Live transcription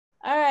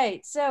All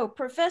right, so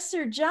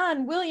Professor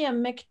John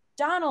William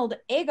McDonald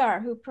Agar,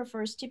 who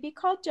prefers to be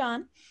called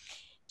John.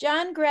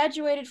 John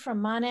graduated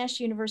from Monash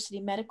University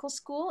Medical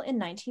School in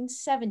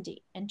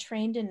 1970 and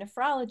trained in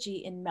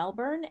nephrology in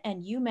Melbourne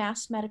and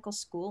UMass Medical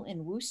School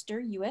in Worcester,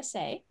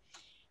 USA.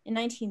 In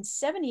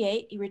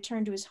 1978, he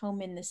returned to his home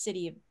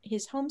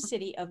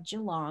city of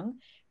Geelong,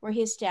 where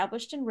he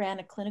established and ran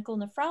a clinical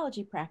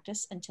nephrology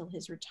practice until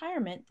his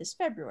retirement this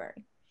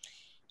February.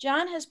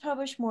 John has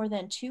published more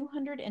than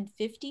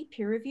 250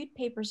 peer-reviewed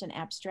papers and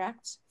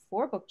abstracts,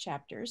 4 book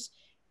chapters,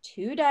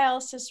 2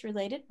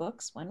 dialysis-related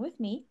books, one with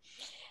me,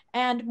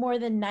 and more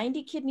than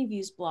 90 Kidney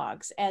Views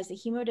blogs as the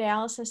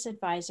hemodialysis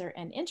advisor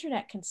and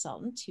internet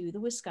consultant to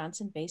the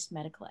Wisconsin-based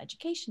Medical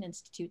Education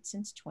Institute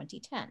since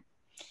 2010.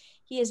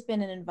 He has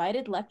been an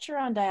invited lecturer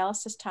on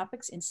dialysis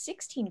topics in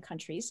 16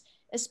 countries,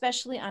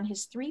 especially on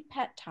his 3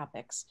 pet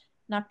topics: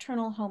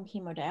 nocturnal home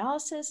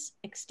hemodialysis,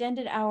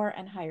 extended hour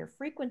and higher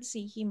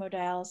frequency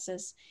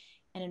hemodialysis,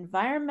 and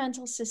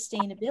environmental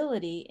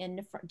sustainability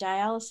in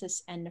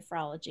dialysis and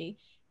nephrology,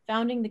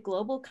 founding the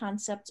global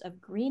concepts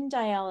of green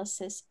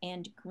dialysis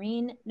and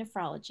green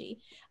nephrology,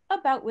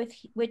 about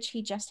which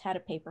he just had a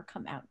paper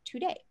come out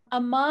today.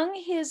 Among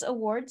his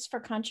awards for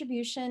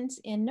contributions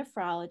in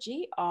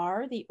nephrology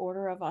are the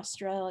Order of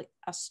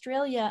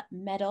Australia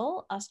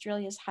Medal,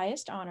 Australia's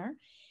highest honor,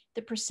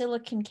 the Priscilla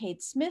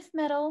Kincaid Smith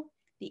Medal,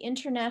 the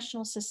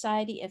International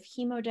Society of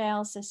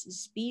Hemodialysis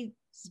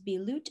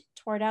Zbilut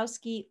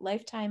Twardowski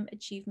Lifetime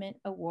Achievement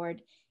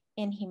Award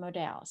in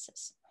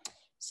Hemodialysis.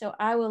 So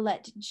I will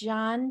let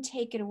John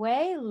take it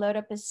away, load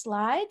up his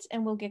slides,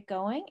 and we'll get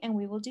going, and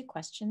we will do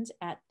questions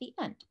at the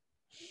end.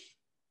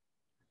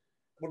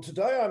 Well,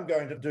 today I'm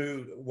going to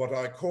do what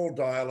I call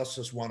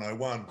Dialysis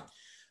 101.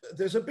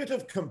 There's a bit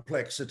of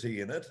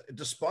complexity in it,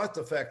 despite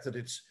the fact that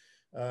it's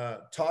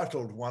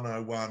titled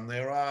 101.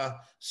 There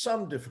are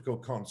some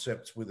difficult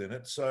concepts within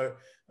it. So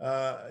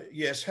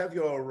yes, have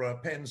your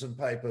pens and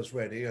papers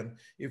ready. And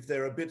if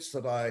there are bits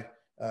that I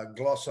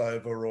gloss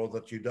over or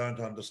that you don't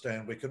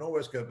understand, we can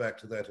always go back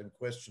to that in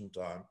question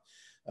time.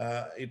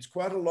 It's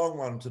quite a long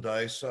one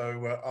today,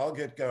 so I'll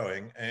get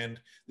going. And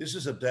this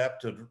is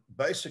adapted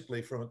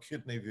basically from a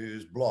Kidney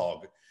Views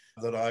blog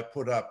that I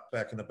put up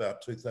back in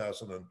about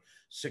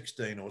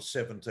 2016 or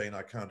 17,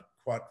 I can't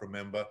quite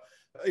remember,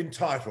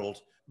 entitled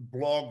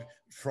Blog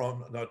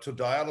to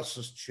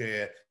Dialysis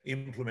Chair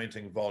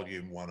Implementing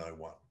Volume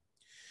 101.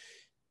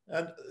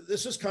 And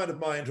this is kind of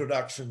my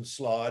introduction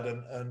slide,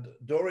 and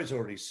Dory's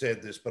already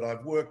said this, but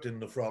I've worked in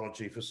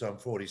nephrology for some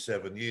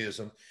 47 years.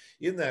 And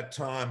in that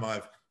time,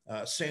 I've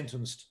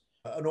sentenced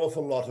an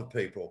awful lot of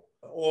people,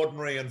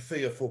 ordinary and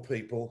fearful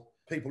people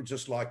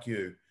just like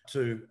you,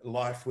 to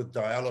life with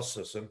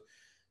dialysis. And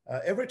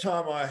every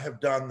time I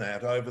have done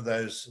that over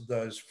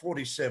those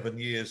 47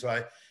 years,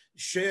 I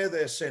share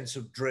their sense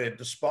of dread,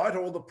 despite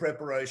all the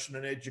preparation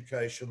and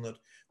education that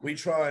we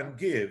try and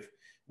give,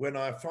 when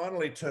I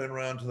finally turn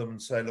around to them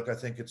and say, look, I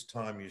think it's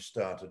time you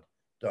started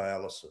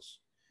dialysis.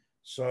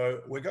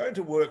 So we're going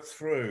to work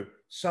through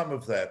some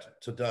of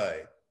that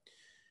today.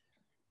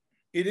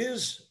 It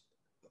is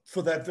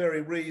for that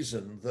very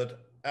reason that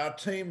our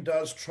team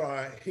does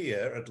try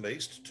here, at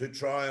least, to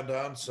try and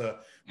answer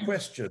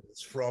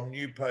questions from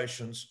new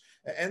patients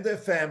and their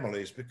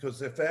families, because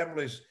their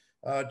families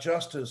are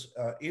just as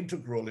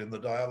integral in the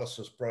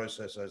dialysis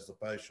process as the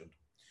patient.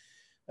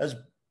 As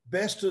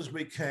best as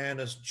we can,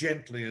 as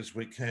gently as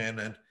we can,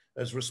 and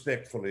as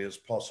respectfully as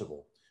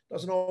possible.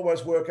 Doesn't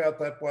always work out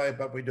that way,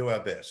 but we do our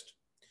best.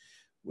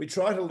 We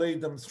try to lead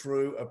them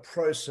through a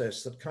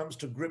process that comes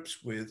to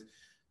grips with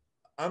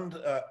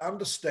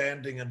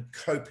understanding and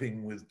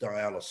coping with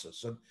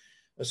dialysis, and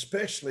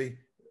especially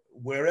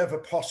wherever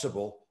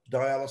possible,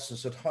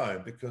 dialysis at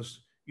home,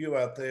 because you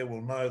out there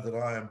will know that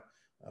I am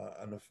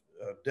a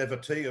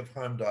devotee of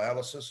home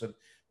dialysis. And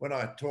when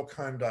I talk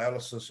home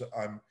dialysis,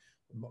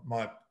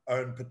 my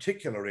own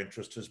particular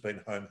interest has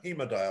been home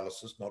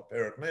hemodialysis, not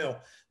peritoneal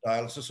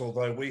dialysis,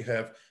 although we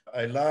have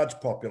a large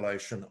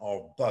population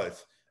of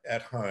both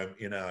at home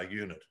in our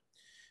unit.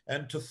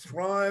 And to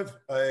thrive,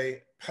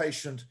 a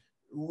patient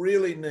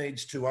really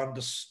needs to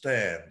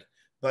understand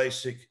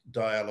basic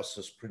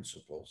dialysis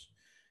principles.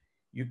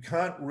 You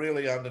can't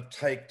really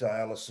undertake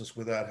dialysis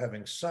without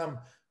having some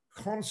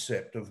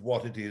concept of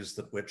what it is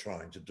that we're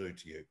trying to do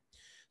to you.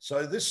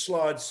 So this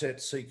slide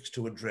set seeks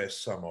to address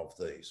some of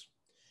these.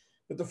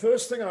 But the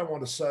first thing I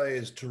want to say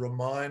is to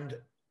remind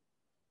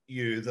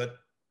you that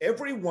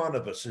every one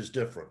of us is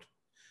different.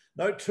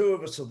 No two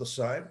of us are the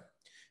same.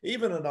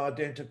 Even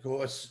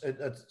a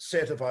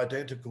set of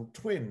identical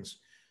twins,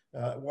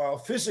 while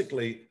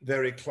physically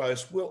very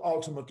close, will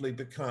ultimately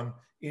become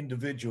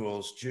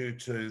individuals due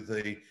to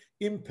the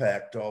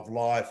impact of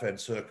life and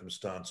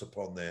circumstance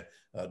upon their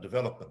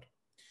development.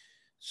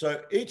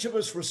 So each of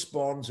us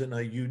responds in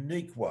a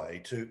unique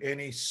way to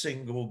any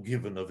single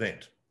given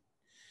event.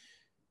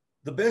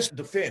 The best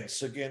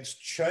defense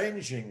against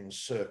changing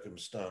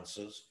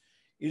circumstances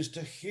is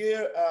to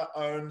hear our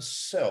own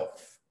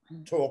self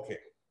talking,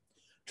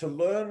 to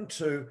learn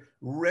to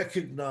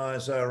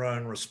recognize our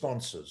own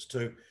responses,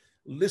 to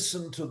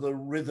listen to the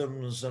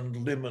rhythms and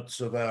limits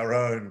of our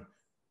own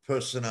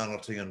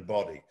personality and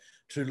body,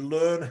 to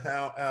learn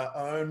how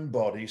our own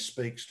body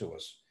speaks to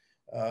us.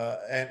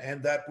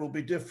 And that will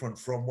be different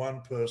from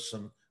one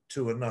person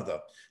to another,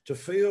 to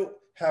feel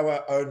how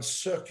our own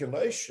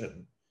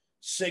circulation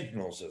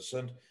signals us.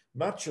 And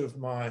much of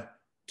my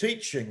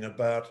teaching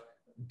about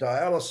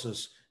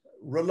dialysis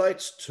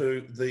relates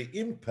to the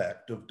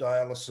impact of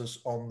dialysis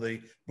on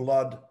the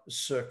blood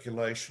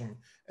circulation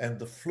and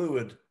the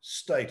fluid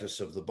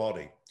status of the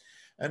body.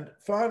 And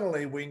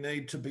finally, we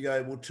need to be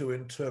able to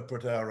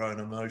interpret our own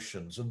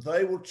emotions, and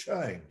they will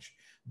change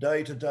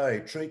day to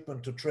day,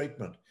 treatment to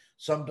treatment.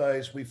 Some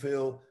days we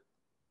feel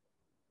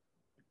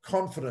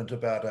confident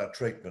about our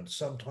treatment,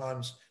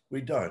 sometimes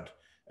we don't.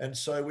 And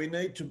so we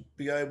need to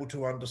be able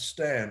to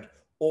understand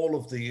all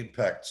of the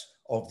impacts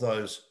of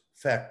those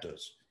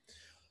factors.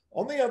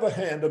 On the other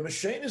hand, a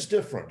machine is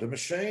different. A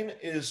machine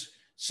is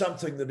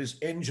something that is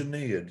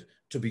engineered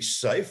to be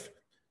safe,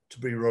 to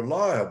be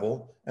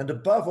reliable, and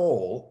above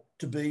all,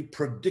 to be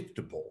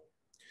predictable.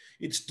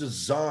 It's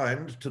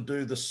designed to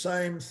do the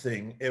same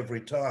thing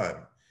every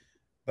time.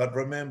 But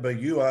remember,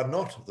 you are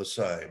not the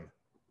same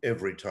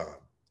every time.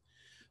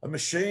 A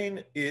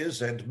machine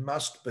is and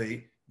must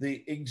be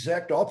the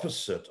exact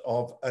opposite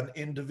of an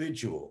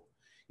individual.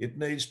 It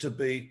needs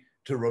to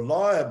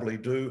reliably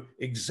do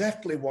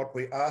exactly what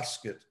we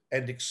ask it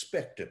and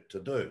expect it to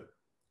do.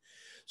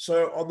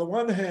 So on the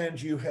one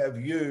hand, you have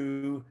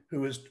you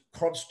who is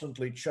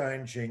constantly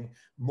changing,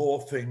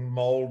 morphing,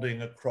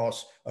 molding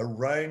across a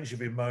range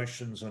of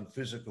emotions and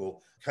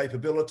physical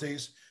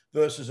capabilities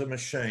versus a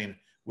machine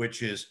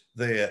which is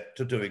there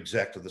to do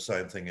exactly the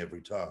same thing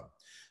every time.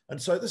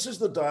 And so this is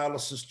the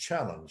dialysis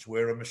challenge,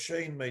 where a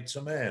machine meets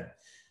a man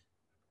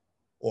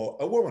or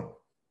a woman.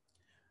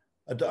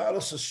 A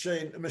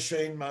dialysis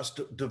machine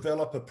must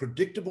develop a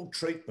predictable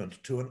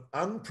treatment to an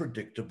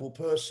unpredictable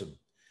person.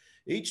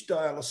 Each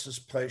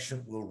dialysis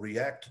patient will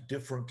react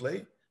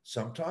differently,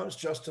 sometimes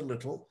just a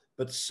little,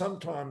 but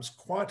sometimes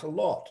quite a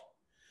lot.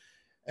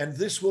 And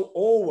this will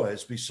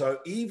always be so,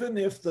 even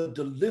if the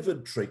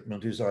delivered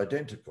treatment is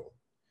identical.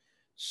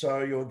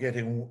 So you're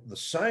getting the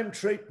same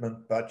treatment,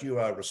 but you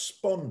are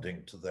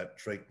responding to that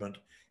treatment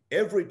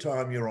every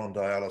time you're on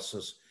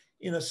dialysis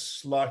in a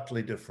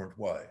slightly different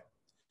way.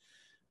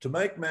 To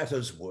make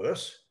matters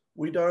worse,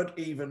 we don't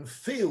even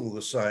feel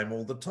the same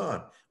all the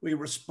time. We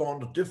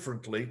respond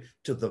differently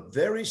to the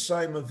very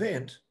same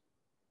event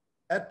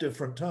at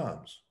different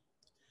times.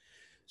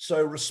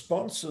 So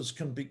responses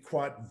can be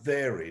quite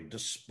varied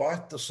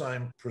despite the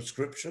same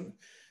prescription.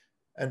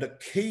 And a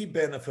key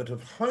benefit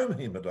of home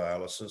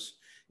hemodialysis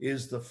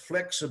is the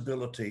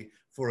flexibility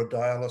for a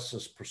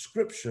dialysis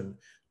prescription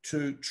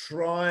to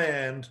try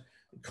and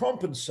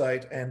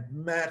compensate and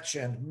match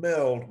and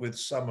meld with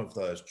some of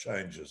those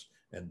changes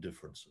and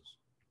differences.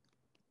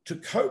 To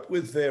cope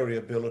with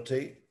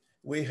variability,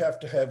 we have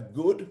to have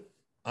good,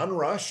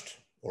 unrushed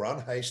or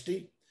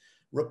unhasty,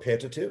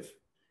 repetitive,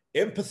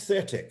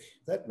 empathetic.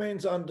 That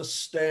means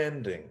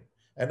understanding,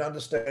 and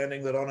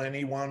understanding that on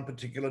any one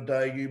particular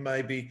day you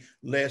may be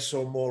less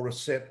or more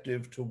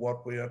receptive to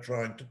what we are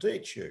trying to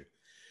teach you.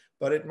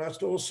 But it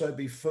must also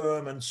be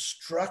firm and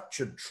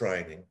structured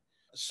training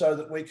so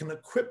that we can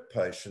equip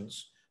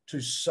patients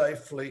to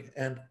safely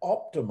and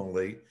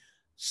optimally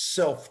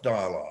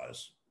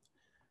self-dialyze.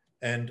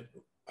 And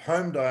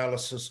home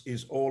dialysis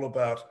is all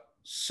about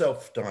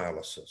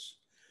self-dialysis.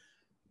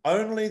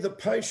 Only the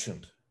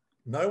patient,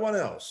 no one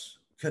else,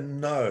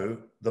 can know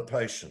the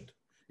patient.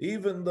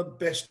 Even the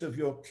best of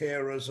your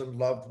carers and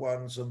loved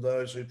ones and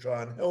those who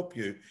try and help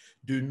you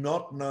do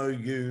not know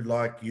you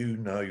like you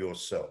know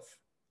yourself.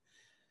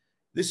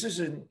 This is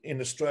in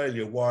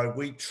Australia why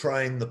we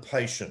train the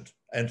patient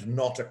and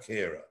not a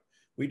carer.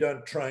 We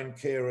don't train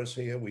carers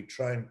here, we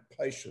train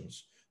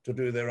patients to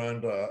do their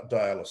own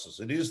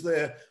dialysis. It is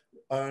their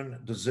own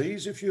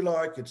disease, if you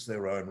like, it's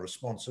their own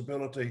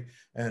responsibility,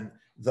 and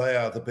they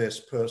are the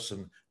best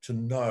person to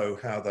know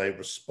how they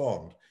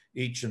respond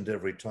each and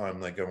every time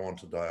they go on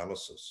to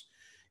dialysis.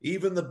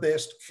 Even the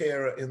best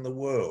carer in the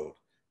world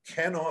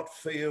cannot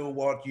feel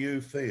what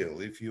you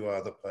feel if you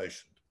are the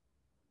patient.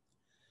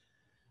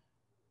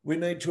 We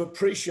need to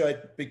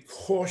appreciate, be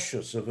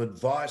cautious of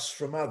advice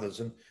from others.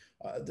 And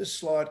this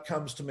slide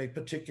comes to me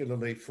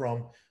particularly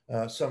from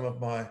some of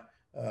my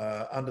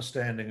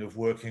understanding of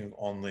working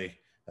on the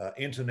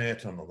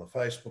internet and on the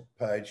Facebook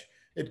page.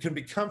 It can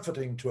be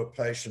comforting to a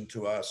patient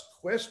to ask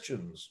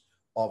questions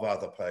of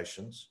other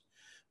patients,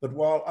 but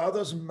while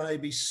others may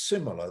be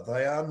similar,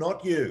 they are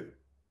not you.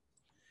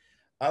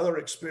 Other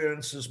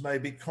experiences may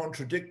be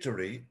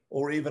contradictory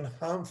or even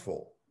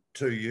harmful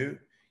to you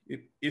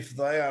if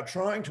they are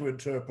trying to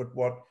interpret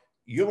what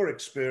you're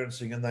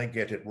experiencing and they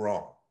get it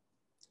wrong.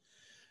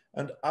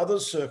 And other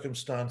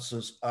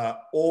circumstances are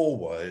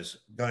always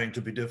going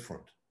to be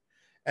different.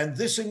 And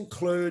this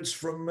includes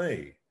from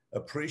me.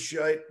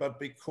 Appreciate but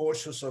be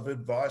cautious of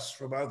advice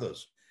from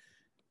others.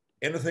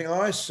 Anything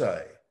I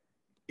say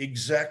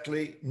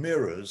exactly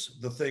mirrors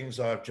the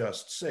things I've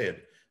just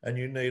said, and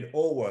you need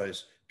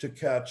always to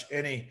couch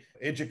any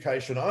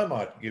education I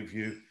might give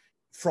you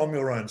from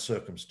your own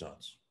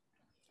circumstance.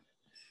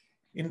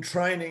 In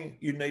training,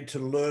 you need to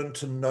learn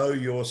to know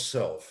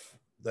yourself.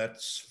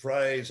 That's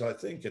phrase, I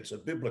think it's a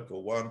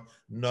biblical one,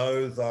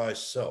 know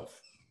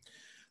thyself.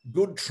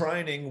 Good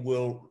training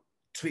will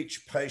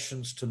teach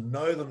patients to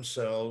know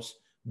themselves,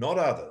 not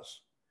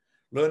others.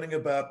 Learning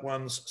about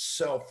one's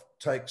self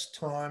takes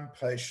time,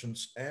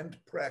 patience, and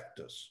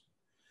practice.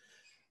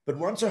 But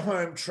once a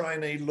home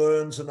trainee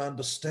learns and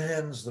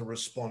understands the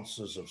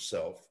responses of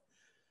self,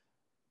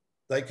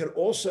 they can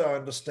also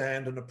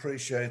understand and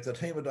appreciate that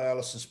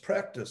hemodialysis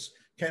practice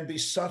can be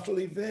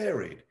subtly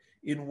varied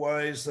in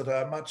ways that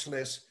are much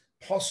less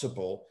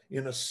possible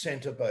in a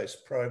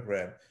centre-based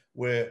program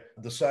where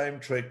the same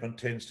treatment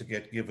tends to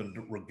get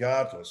given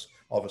regardless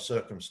of a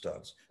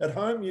circumstance. At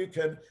home, you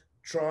can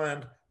try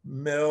and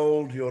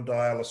meld your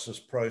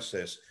dialysis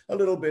process a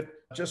little bit,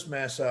 just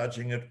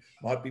massaging it,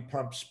 might be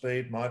pump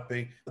speed, might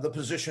be the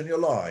position you're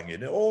lying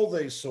in. All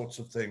these sorts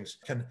of things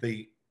can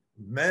be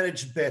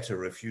managed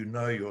better if you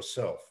know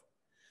yourself.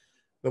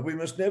 But we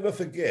must never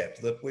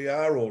forget that we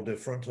are all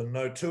different and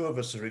no two of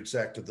us are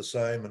exactly the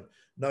same, and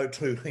no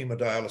two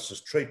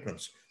hemodialysis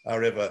treatments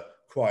are ever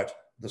quite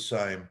the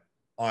same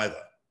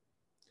either.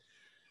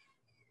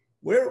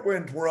 Where it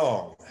went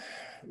wrong,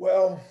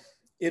 well,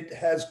 it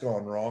has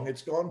gone wrong.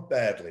 It's gone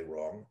badly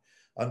wrong.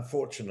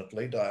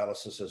 Unfortunately,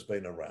 dialysis has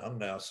been around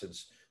now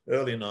since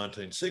early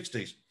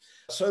 1960s.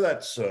 So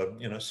that's,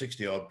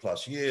 60 odd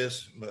plus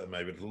years,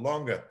 maybe a little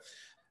longer.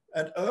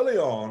 And early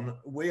on,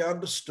 we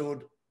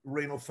understood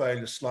renal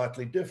failure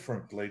slightly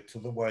differently to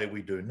the way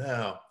we do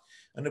now.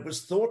 And it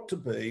was thought to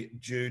be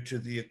due to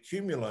the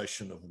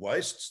accumulation of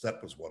wastes.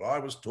 That was what I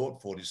was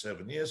taught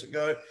 47 years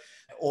ago,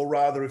 or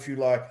rather, if you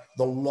like,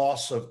 the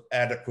loss of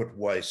adequate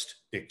waste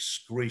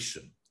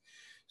excretion.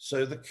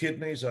 So the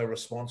kidneys are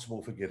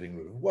responsible for getting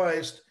rid of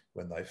waste.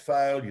 When they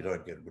fail, you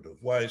don't get rid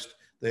of waste.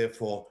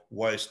 Therefore,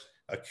 waste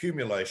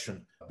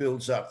accumulation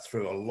builds up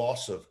through a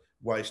loss of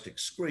waste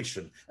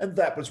excretion. And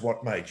that was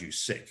what made you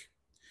sick.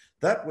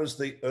 That was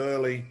the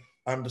early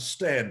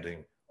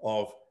understanding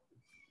of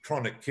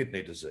chronic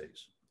kidney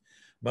disease.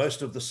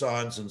 Most of the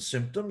signs and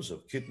symptoms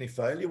of kidney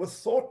failure were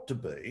thought to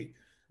be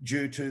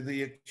due to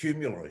the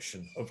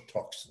accumulation of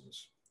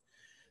toxins.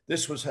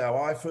 This was how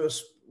I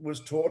first was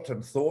taught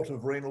and thought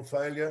of renal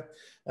failure.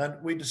 And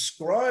we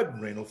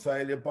described renal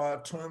failure by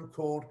a term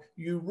called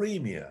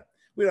uremia.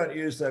 We don't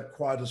use that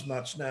quite as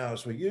much now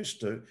as we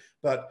used to,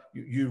 but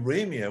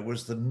uremia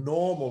was the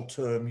normal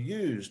term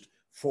used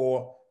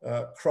for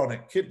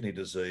chronic kidney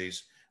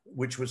disease,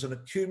 which was an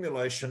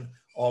accumulation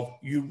of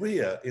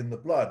urea in the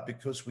blood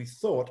because we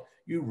thought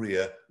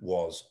urea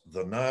was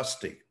the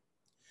nasty.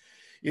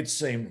 It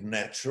seemed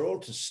natural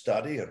to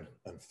study and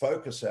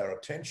focus our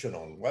attention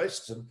on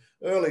wastes, and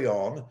early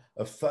on,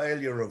 a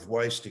failure of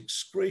waste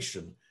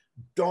excretion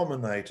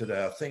dominated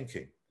our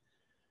thinking.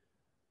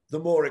 The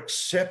more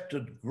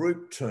accepted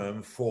group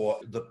term for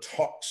the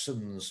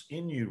toxins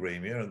in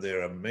uremia, and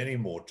there are many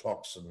more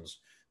toxins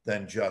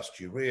than just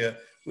urea,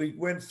 we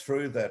went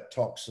through that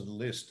toxin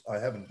list. I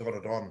haven't got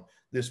it on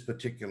this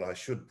particular, I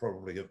should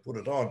probably have put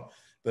it on,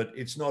 but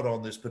it's not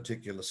on this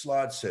particular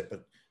slide set.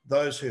 But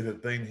those who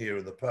have been here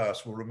in the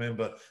past will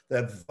remember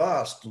that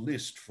vast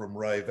list from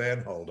Ray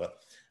Van Holder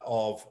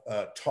of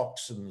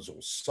toxins or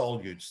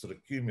solutes that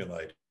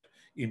accumulate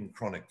in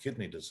chronic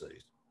kidney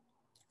disease.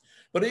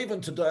 But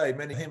even today,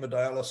 many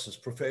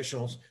hemodialysis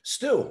professionals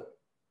still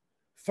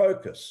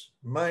focus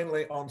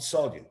mainly on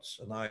solutes,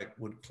 and I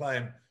would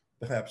claim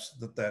perhaps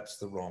that that's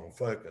the wrong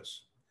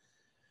focus.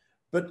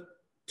 But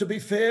to be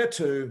fair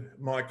to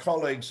my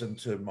colleagues and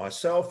to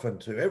myself and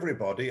to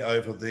everybody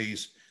over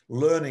these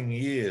learning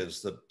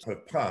years that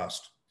have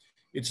passed,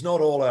 it's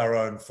not all our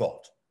own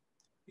fault.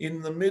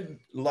 In the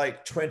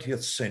mid-late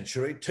 20th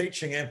century,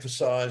 teaching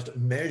emphasized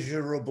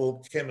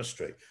measurable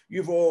chemistry.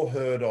 You've all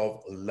heard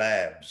of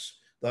labs,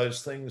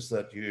 those things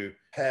that you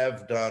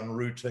have done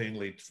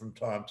routinely from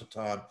time to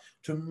time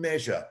to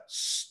measure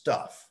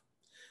stuff.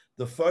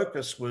 The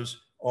focus was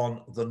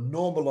on the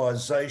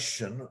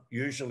normalization,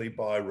 usually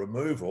by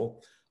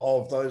removal,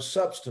 of those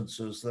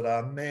substances that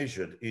are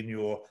measured in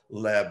your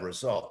lab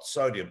results: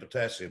 sodium,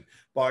 potassium,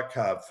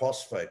 bicarb,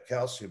 phosphate,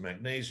 calcium,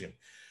 magnesium.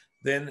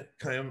 Then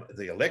came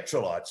the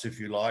electrolytes, if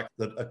you like,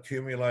 that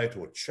accumulate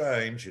or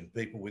change in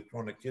people with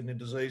chronic kidney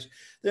disease.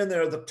 Then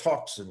there are the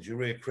toxins: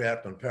 urea,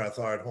 creatinine,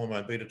 parathyroid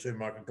hormone, beta-2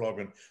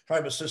 microglobulin,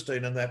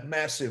 homocysteine, and that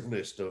massive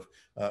list of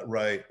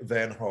Ray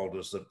Van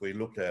Holders that we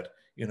looked at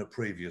in a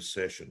previous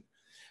session.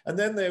 And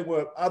then there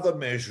were other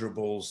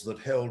measurables that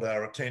held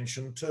our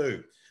attention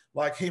too,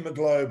 like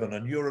hemoglobin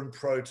and urine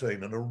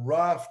protein and a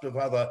raft of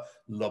other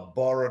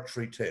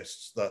laboratory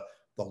tests, the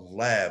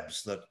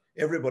labs that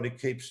everybody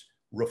keeps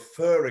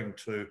referring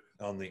to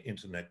on the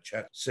internet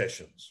chat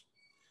sessions.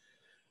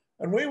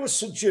 And we were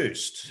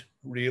seduced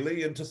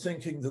really into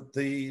thinking that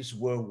these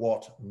were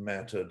what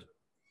mattered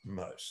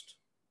most.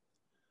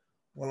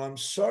 Well, I'm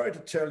sorry to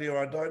tell you,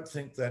 I don't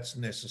think that's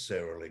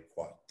necessarily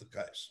quite the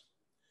case.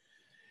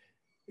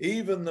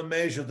 Even the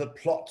measure that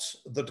plots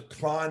the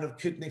decline of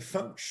kidney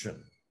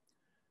function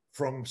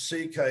from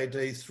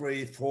CKD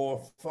 3,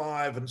 4,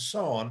 5, and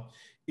so on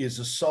is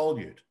a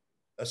solute,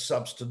 a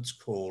substance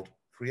called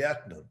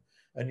creatinine.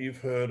 And you've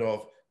heard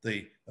of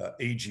the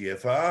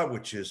EGFR,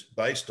 which is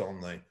based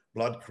on the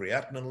blood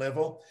creatinine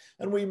level.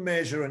 And we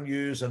measure and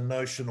use a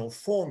notional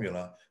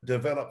formula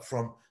developed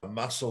from a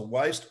muscle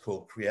waste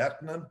called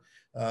creatinine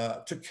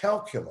to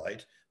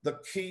calculate the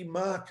key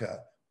marker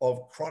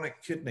of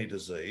chronic kidney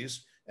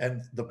disease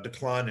and the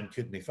decline in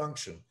kidney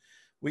function.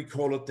 We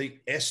call it the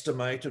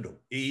estimated, or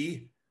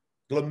E,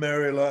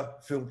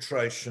 glomerular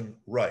filtration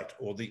rate,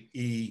 or the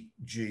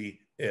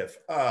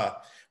EGFR,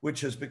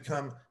 which has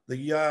become the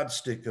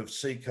yardstick of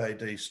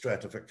CKD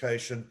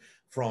stratification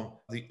from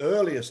the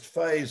earliest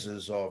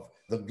phases of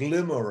the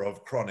glimmer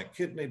of chronic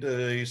kidney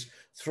disease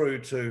through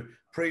to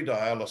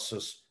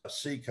pre-dialysis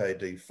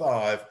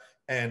CKD5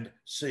 and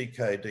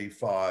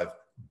CKD5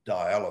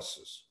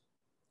 dialysis.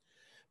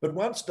 But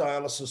once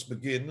dialysis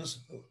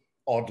begins,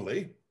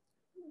 oddly,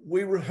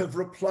 we have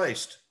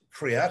replaced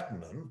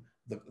creatinine,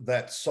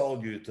 that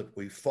solute that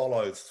we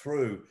follow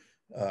through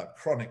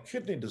chronic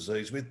kidney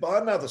disease, by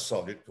another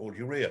solute called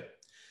urea.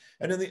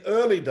 And in the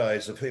early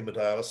days of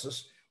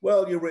hemodialysis,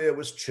 well, urea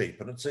was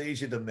cheap and it's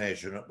easy to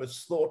measure, and it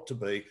was thought to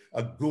be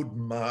a good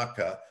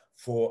marker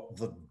for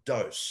the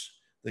dose,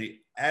 the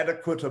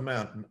adequate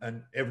amount.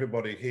 And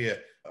everybody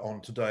here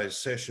on today's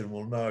session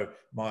will know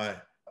my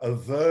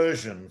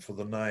aversion for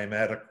the name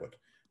adequate,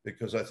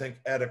 because I think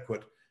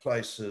adequate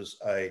places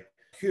a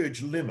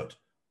huge limit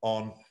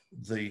on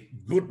the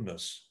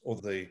goodness or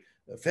the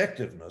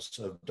effectiveness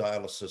of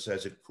dialysis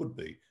as it could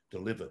be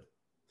delivered.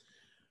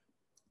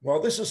 While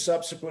this has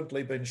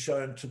subsequently been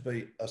shown to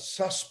be a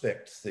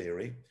suspect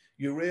theory,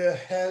 urea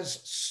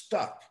has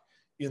stuck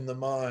in the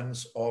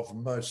minds of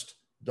most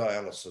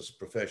dialysis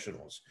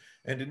professionals.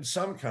 And in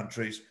some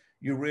countries,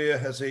 urea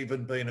has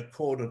even been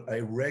accorded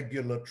a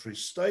regulatory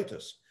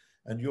status.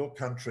 And your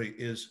country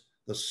is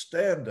the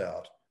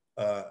standout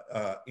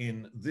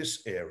in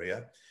this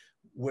area,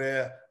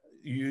 where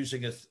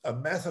using a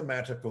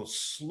mathematical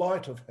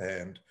sleight of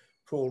hand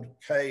called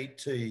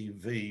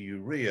KTV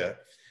urea,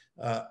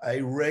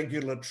 a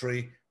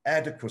regulatory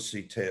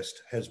adequacy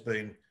test has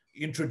been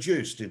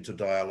introduced into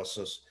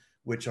dialysis,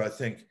 which I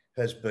think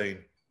has been,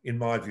 in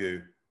my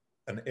view,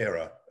 an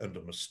error and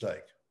a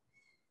mistake.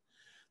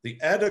 The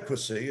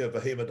adequacy of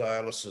a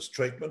hemodialysis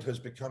treatment has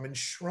become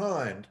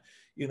enshrined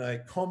in a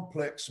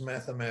complex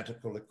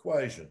mathematical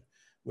equation,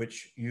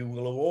 which you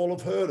will all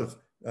have heard of,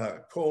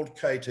 called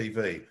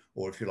KTV,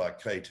 or if you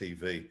like,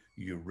 KTV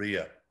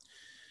urea.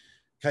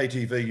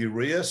 KTV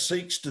urea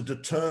seeks to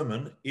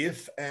determine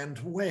if and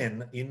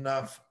when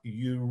enough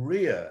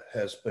urea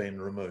has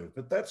been removed,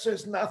 but that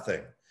says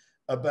nothing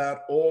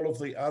about all of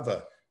the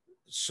other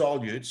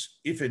solutes,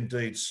 if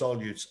indeed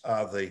solutes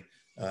are the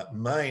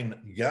main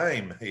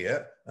game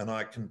here, and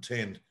I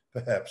contend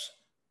perhaps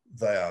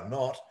they are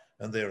not,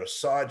 and they're a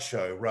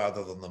sideshow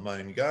rather than the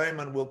main game,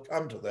 and we'll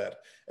come to that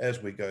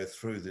as we go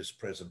through this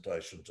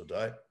presentation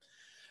today.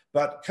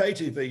 But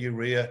KTV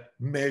urea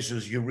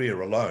measures urea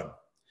alone.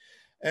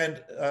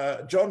 And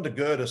John de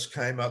Gertis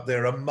came up,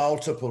 there are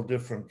multiple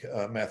different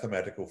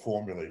mathematical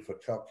formulae for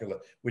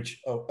which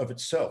of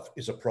itself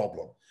is a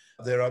problem.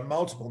 There are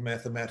multiple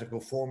mathematical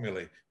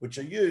formulae which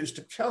are used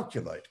to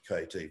calculate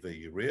KTV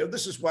urea.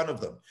 This is one of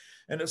them.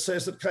 And it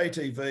says that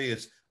KTV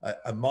is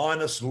a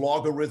minus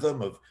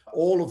logarithm of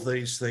all of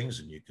these things.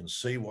 And you can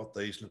see what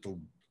these little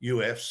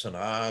UFs and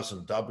Rs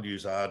and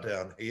Ws are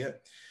down here.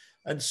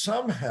 And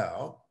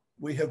somehow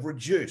we have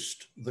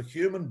reduced the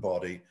human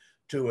body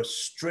to a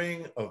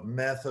string of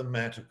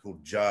mathematical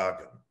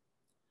jargon.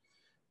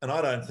 And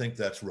I don't think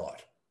that's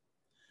right.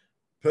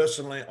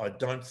 Personally, I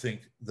don't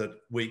think that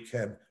we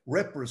can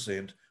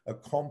represent a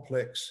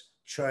complex,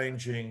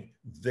 changing,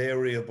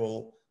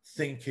 variable,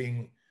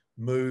 thinking,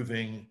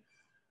 moving,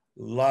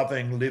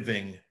 loving,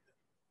 living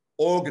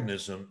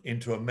organism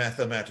into a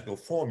mathematical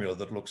formula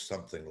that looks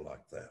something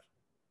like that.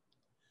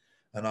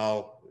 And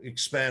I'll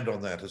expand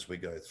on that as we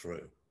go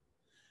through.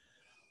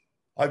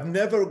 I've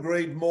never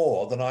agreed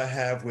more than I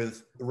have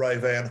with Ray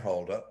Van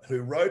Holder,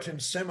 who wrote in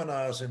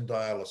Seminars in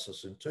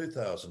Dialysis in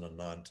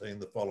 2019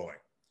 the following: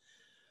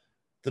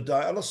 the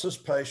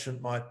dialysis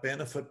patient might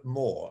benefit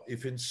more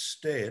if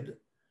instead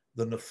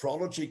the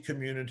nephrology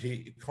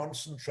community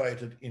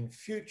concentrated in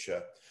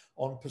future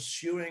on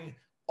pursuing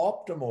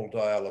optimal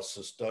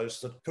dialysis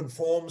dose that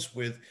conforms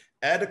with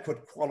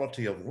adequate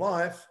quality of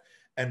life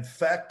and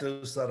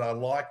factors that are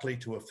likely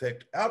to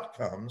affect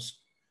outcomes,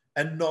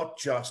 and not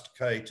just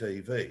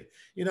KTV.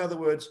 In other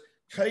words,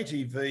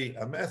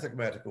 KTV, a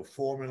mathematical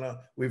formula,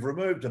 we've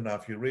removed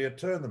enough urea,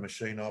 turn the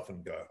machine off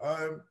and go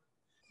home.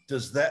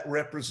 Does that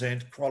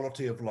represent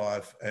quality of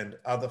life and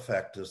other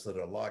factors that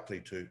are likely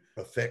to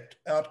affect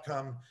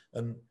outcome?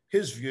 And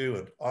his view,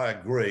 and I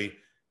agree,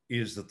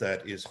 is that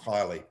that is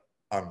highly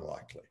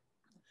unlikely.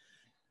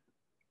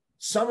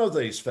 Some of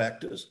these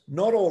factors,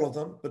 not all of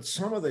them, but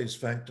some of these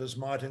factors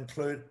might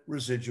include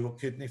residual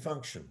kidney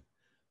function,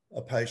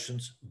 a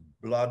patient's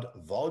blood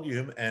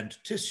volume and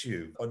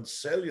tissue and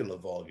cellular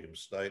volume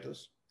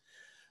status,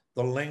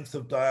 the length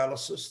of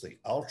dialysis, the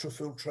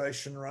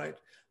ultrafiltration rate,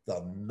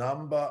 the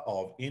number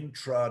of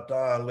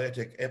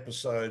intradialytic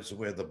episodes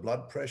where the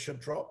blood pressure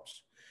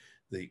drops,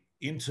 the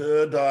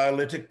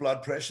interdialytic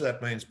blood pressure,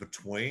 that means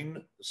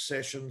between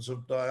sessions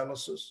of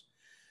dialysis,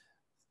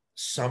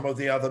 some of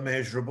the other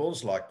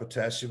measurables like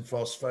potassium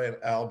phosphate,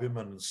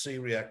 albumin, and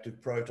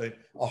C-reactive protein,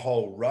 a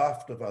whole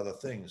raft of other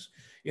things.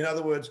 In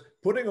other words,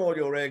 putting all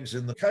your eggs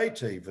in the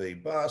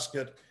KTV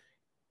basket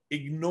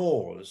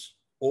ignores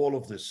all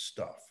of this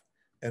stuff,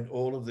 and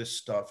all of this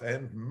stuff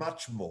and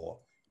much more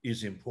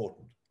is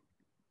important.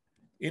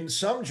 In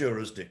some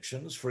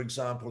jurisdictions, for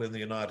example, in the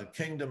United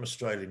Kingdom,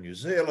 Australia, New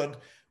Zealand,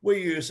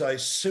 we use a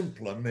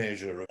simpler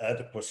measure of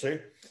adequacy.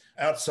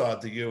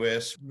 Outside the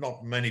US,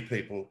 not many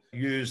people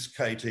use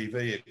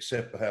KTV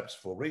except perhaps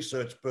for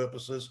research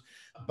purposes,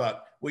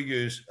 but we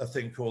use a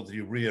thing called the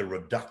urea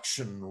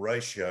reduction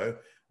ratio,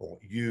 or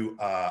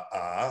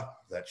URR,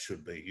 that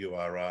should be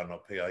URR,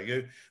 not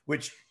PRU,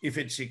 which if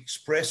it's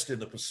expressed in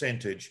the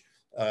percentage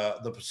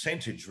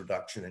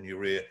reduction in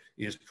urea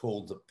is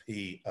called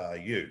the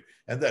PRU.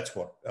 And that's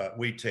what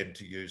we tend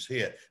to use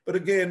here. But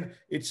again,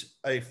 it's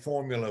a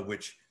formula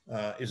which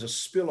is a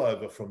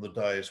spillover from the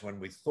days when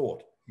we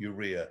thought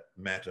urea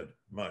mattered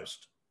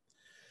most.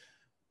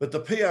 But the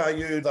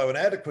PRU, though an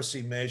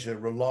adequacy measure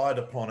relied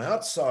upon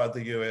outside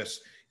the US,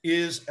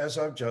 is, as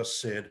I've just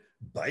said,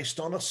 based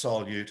on a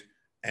solute,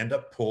 and a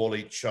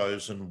poorly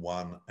chosen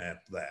one at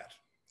that.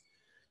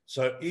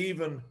 So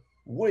even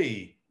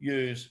we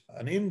use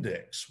an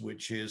index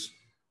which is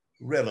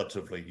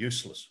relatively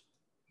useless.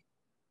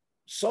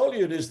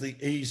 Solute is the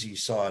easy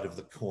side of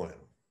the coin.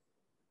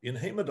 In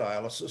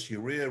hemodialysis,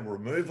 urea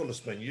removal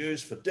has been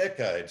used for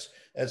decades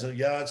as a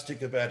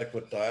yardstick of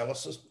adequate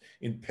dialysis.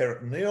 In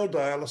peritoneal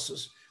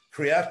dialysis,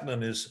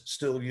 creatinine is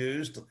still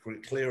used,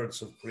 the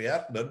clearance of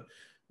creatinine,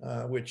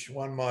 which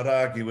one might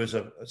argue is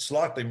a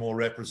slightly more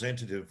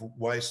representative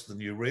waste than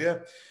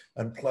urea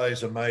and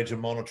plays a major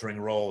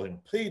monitoring role in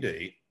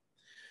PD.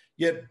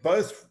 Yet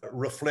both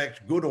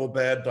reflect good or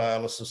bad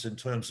dialysis in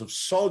terms of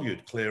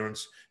solute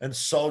clearance, and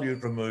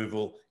solute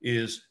removal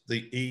is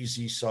the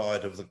easy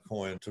side of the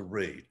coin to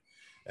read.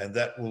 And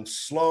that will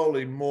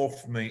slowly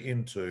morph me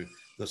into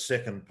the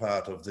second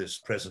part of this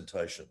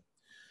presentation.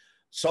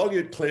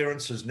 Solute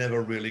clearance has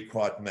never really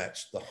quite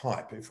matched the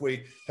hype. If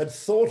we had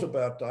thought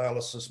about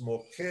dialysis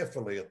more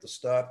carefully at the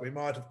start, we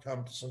might have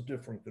come to some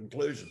different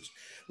conclusions.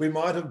 We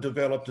might have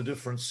developed a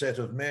different set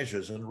of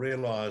measures and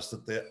realized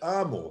that there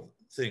are more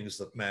things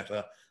that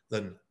matter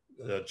than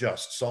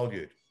just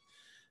solute.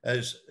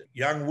 As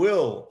young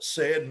Will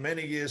said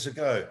many years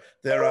ago,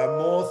 there are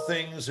more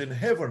things in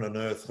heaven and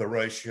earth,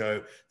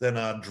 Horatio, than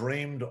are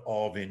dreamed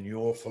of in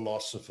your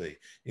philosophy.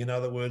 In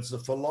other words, the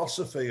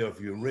philosophy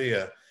of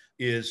urea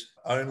is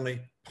only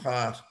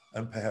part,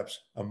 and perhaps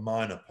a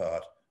minor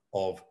part,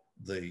 of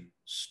the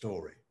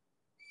story.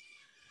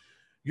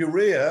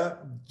 Urea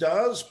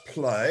does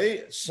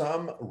play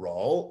some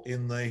role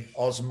in the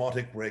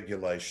osmotic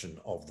regulation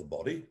of the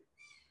body,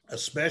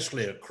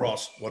 especially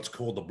across what's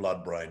called the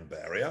blood-brain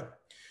barrier.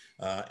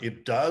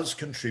 It does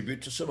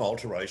contribute to some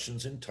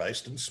alterations in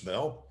taste and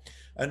smell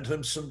and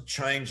to some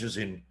changes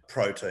in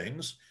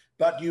proteins,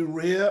 but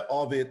urea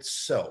of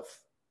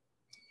itself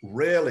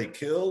rarely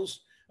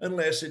kills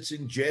unless it's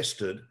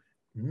ingested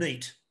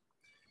neat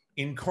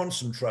in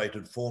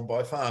concentrated form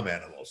by farm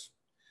animals.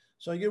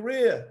 So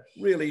urea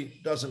really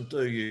doesn't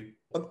do you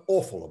an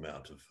awful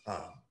amount of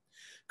harm.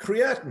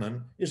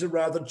 Creatinine is a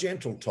rather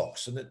gentle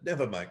toxin. It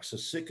never makes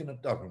us sick and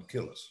it doesn't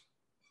kill us.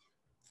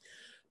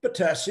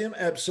 Potassium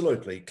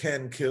absolutely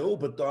can kill,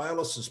 but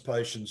dialysis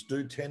patients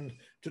do tend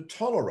to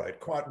tolerate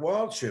quite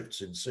wild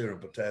shifts in serum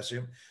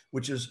potassium,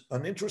 which is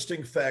an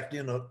interesting fact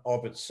in and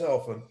of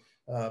itself, and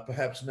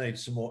perhaps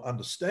needs some more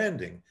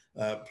understanding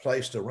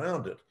placed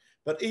around it.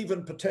 But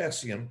even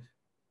potassium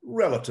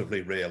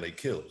relatively rarely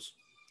kills.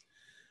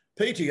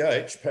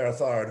 PTH,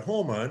 parathyroid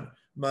hormone,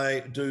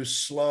 may do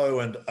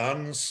slow and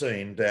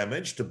unseen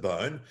damage to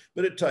bone,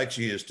 but it takes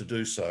years to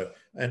do so,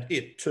 and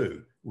it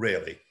too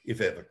rarely,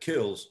 if ever,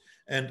 kills.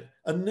 And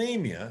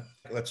anemia,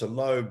 that's a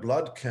low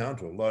blood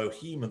count or low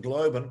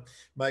hemoglobin,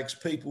 makes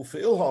people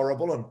feel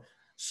horrible and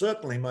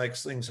certainly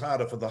makes things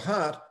harder for the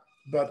heart,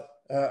 but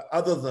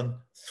other than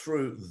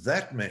through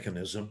that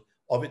mechanism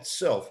of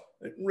itself,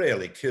 it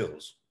rarely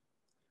kills.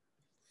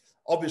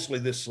 Obviously,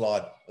 this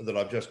slide that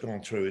I've just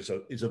gone through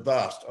is a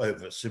vast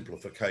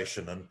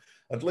oversimplification, and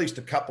at least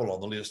a couple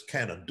on the list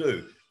can and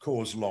do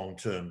cause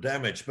long-term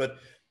damage, but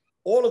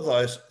all of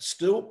those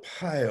still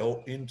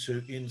pale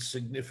into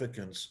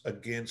insignificance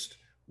against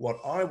what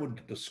I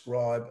would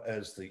describe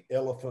as the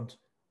elephant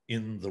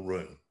in the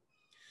room.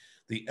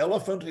 The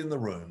elephant in the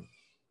room,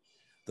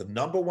 the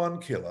number one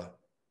killer,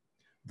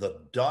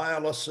 the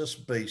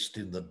dialysis beast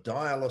in the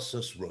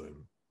dialysis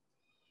room,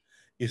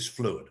 is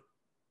fluid.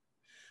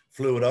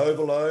 Fluid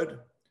overload,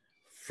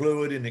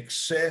 fluid in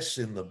excess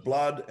in the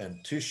blood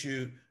and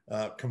tissue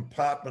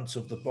compartments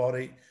of the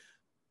body,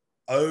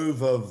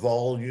 over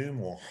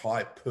volume or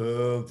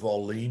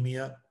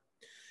hypervolemia.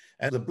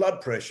 And the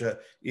blood pressure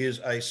is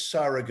a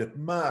surrogate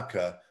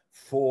marker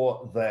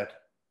for that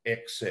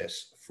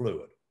excess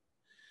fluid.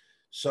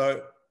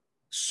 So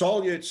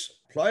solutes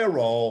play a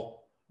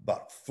role,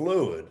 but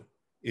fluid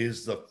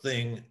is the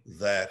thing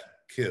that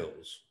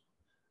kills.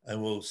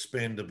 And we'll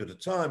spend a bit of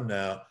time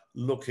now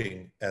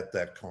looking at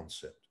that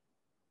concept.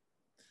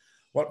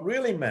 What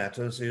really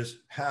matters is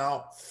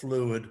how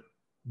fluid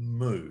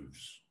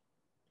moves.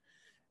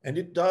 And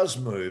it does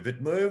move.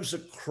 It moves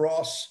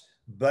across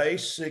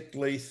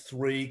basically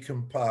three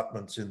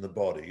compartments in the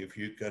body. If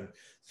you can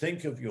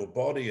think of your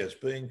body as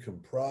being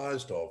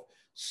comprised of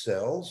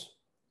cells,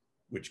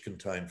 which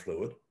contain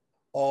fluid,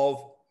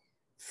 of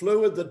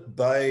fluid that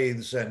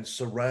bathes and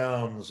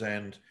surrounds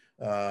and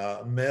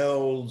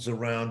melds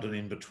around and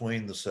in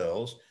between the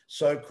cells,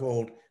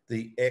 so-called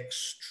the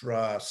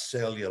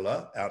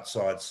extracellular,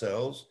 outside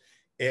cells,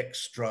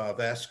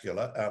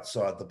 extravascular,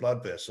 outside the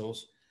blood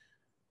vessels,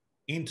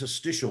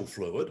 interstitial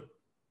fluid,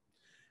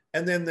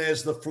 and then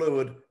there's the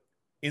fluid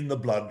in the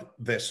blood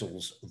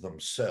vessels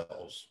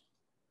themselves.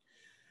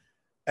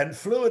 And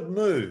fluid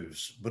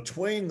moves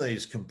between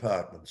these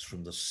compartments,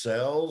 from the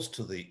cells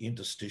to the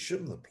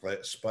interstitium, the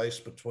space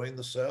between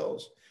the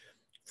cells,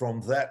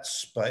 from that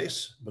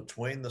space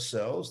between the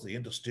cells, the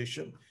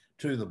interstitium,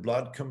 to the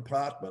blood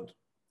compartment,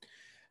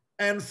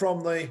 and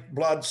from the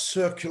blood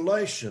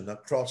circulation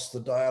across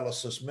the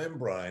dialysis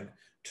membrane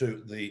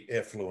to the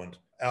effluent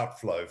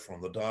outflow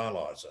from the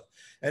dialyzer.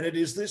 And it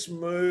is this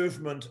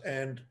movement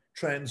and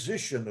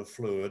transition of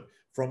fluid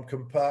from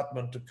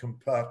compartment to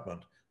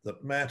compartment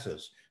that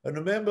matters. And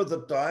remember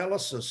that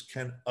dialysis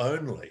can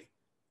only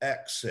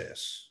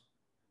access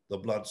the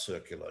blood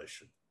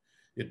circulation.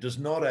 It does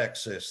not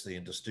access the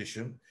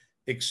interstitium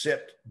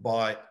except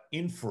by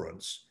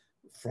inference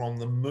from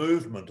the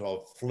movement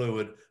of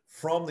fluid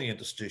from the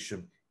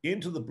interstitium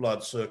into the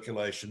blood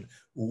circulation,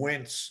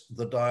 whence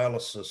the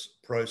dialysis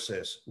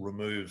process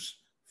removes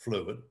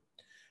fluid,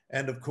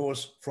 and of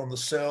course from the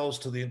cells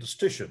to the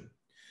interstitium.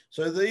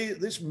 So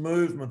this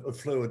movement of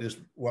fluid is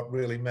what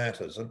really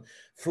matters. And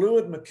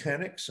fluid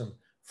mechanics and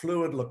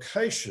fluid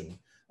location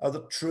are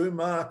the true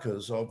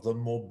markers of the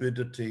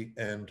morbidity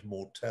and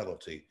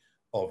mortality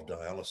of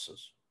dialysis.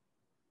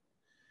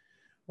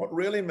 What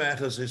really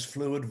matters is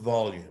fluid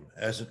volume,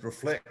 as it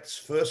reflects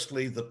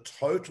firstly the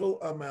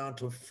total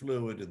amount of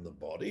fluid in the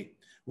body,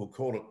 we'll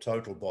call it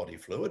total body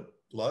fluid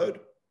load,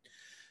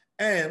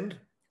 and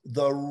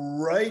the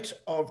rate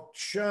of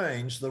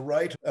change, the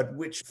rate at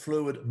which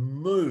fluid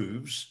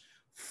moves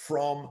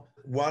from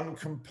one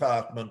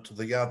compartment to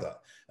the other.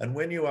 And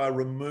when you are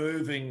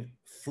removing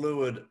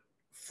fluid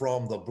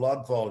from the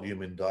blood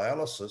volume in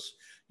dialysis,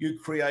 you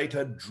create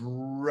a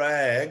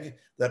drag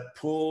that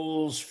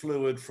pulls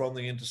fluid from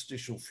the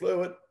interstitial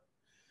fluid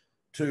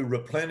to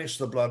replenish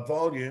the blood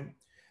volume.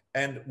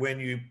 And when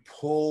you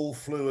pull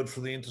fluid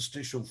from the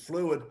interstitial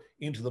fluid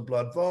into the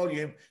blood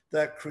volume,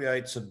 that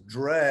creates a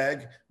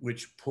drag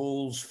which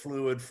pulls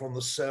fluid from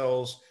the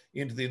cells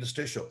into the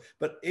interstitial.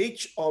 But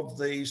each of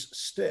these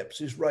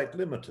steps is rate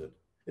limited.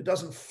 It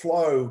doesn't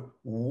flow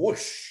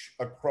whoosh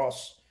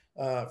across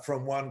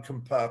from one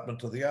compartment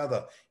to the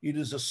other. It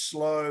is a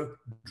slow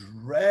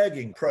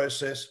dragging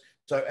process.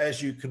 So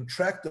as you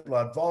contract the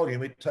blood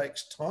volume, it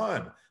takes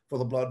time for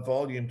the blood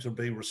volume to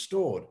be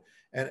restored.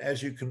 And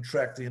as you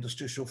contract the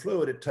interstitial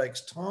fluid, it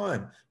takes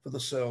time for the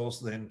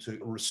cells then to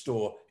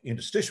restore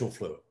interstitial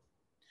fluid.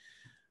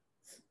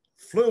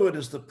 Fluid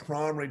is the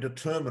primary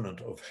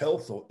determinant of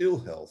health or ill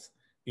health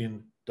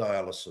in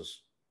dialysis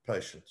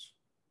patients.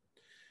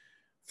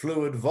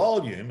 Fluid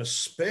volume,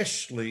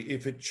 especially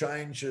if it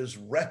changes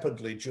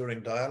rapidly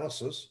during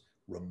dialysis,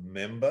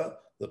 remember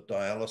that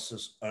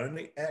dialysis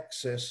only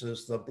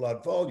accesses the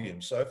blood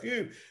volume. So if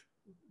you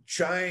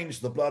change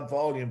the blood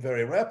volume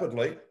very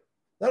rapidly,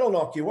 that'll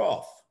knock you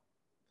off.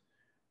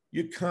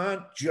 You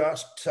can't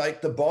just take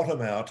the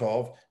bottom out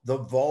of the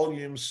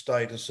volume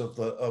status of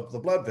the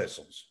blood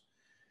vessels.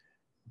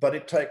 But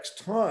it takes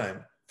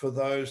time for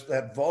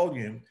that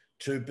volume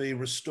to be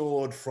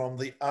restored from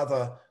the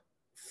other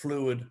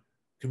fluid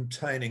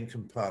containing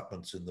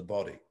compartments in the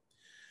body.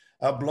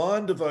 Our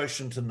blind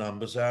devotion to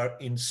numbers, our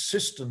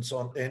insistence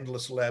on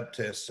endless lab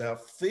tests, our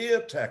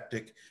fear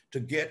tactic to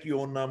get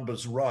your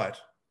numbers right,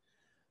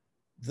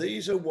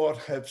 these are what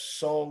have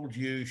sold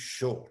you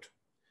short,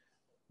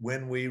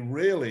 when we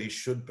really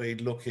should be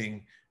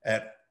looking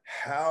at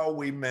how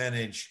we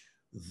manage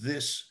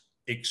this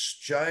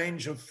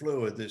exchange of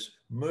fluid, this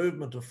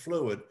movement of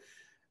fluid,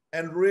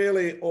 and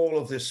really all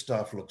of this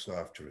stuff looks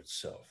after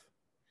itself.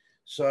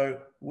 So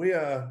we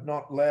are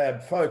not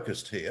lab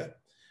focused here.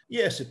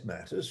 Yes, it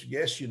matters.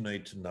 Yes, you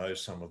need to know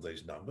some of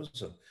these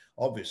numbers, and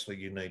obviously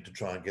you need to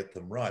try and get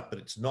them right, but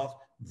it's not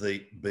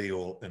the be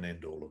all and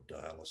end all of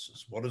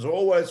dialysis. What has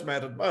always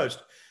mattered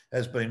most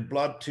has been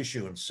blood,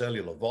 tissue, and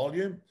cellular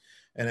volume.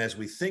 And as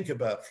we think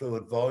about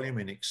fluid volume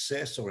in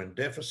excess or in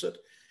deficit,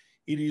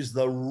 it is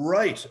the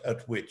rate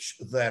at which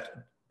that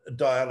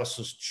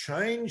dialysis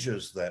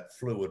changes that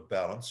fluid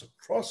balance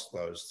across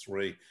those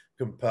three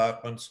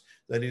compartments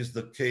that is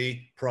the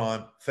key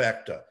prime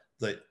factor,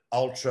 the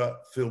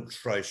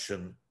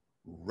ultrafiltration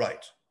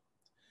rate.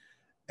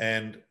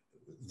 And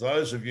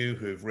those of you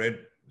who've read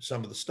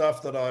some of the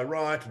stuff that I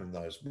write in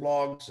those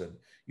blogs, and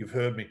you've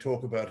heard me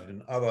talk about it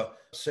in other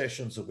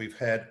sessions that we've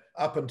had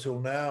up until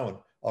now, and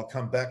I'll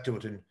come back to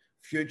it in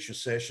future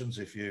sessions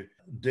if you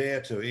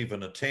dare to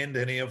even attend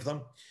any of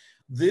them.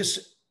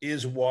 This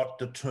is what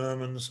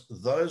determines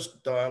those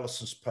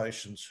dialysis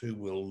patients who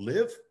will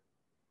live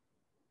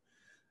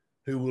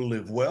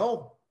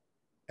well,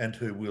 and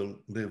who will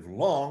live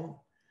long,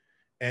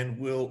 and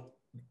will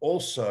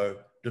also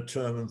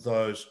determine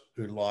those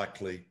who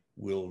likely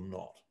will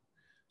not.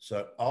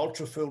 So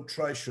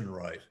ultrafiltration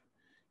rate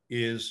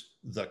is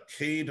the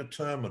key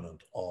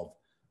determinant of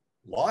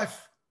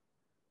life,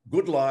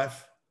 good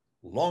life,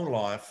 long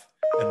life,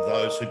 and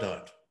those who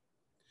don't.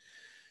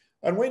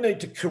 And we need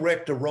to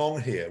correct a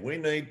wrong here. We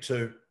need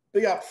to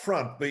be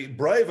upfront, be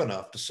brave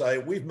enough to say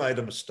we've made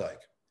a mistake,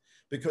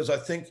 because I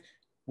think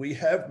we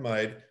have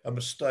made a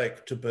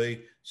mistake to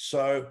be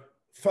so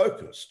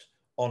focused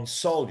on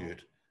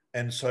solute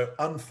and so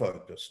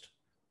unfocused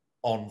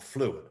on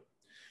fluid.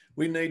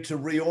 We need to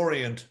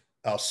reorient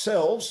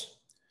ourselves.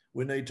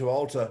 We need to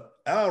alter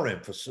our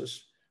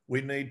emphasis.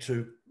 We need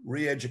to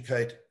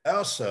re-educate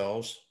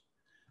ourselves,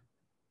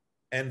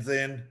 and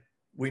then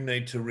we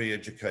need to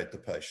re-educate the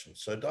patient.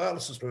 So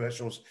dialysis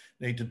professionals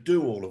need to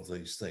do all of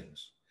these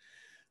things.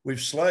 We've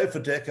slaved for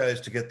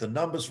decades to get the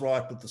numbers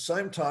right, but at the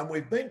same time,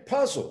 we've been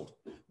puzzled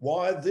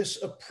why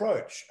this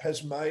approach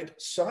has made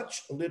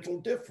such little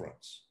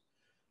difference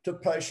to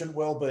patient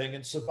well-being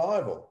and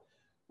survival.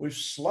 We've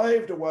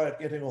slaved away at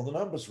getting all the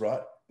numbers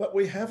right, but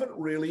we haven't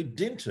really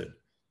dinted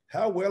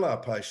how well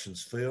our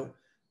patients feel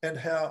and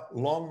how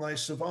long they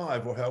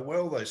survive, or how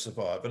well they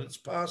survive. And it's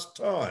past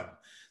time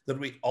that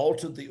we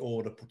altered the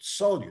order, put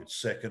solute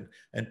second,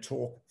 and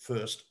talk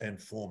first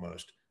and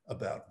foremost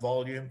about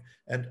volume,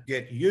 and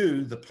get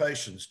you, the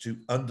patients, to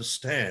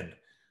understand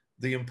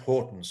the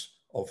importance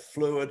of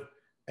fluid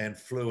and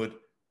fluid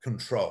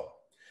control.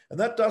 And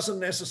that doesn't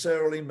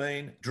necessarily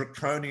mean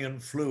draconian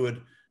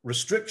fluid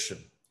restriction.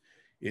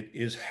 It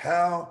is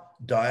how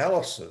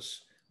dialysis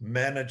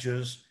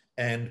manages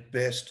and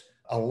best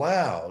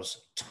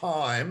allows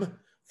time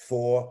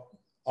for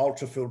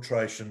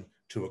ultrafiltration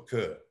to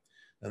occur.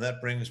 And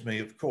that brings me,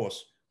 of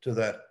course, to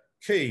that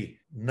key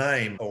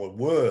name or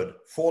word,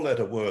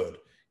 four-letter word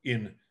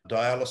in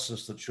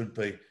dialysis that should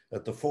be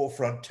at the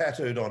forefront,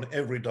 tattooed on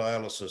every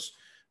dialysis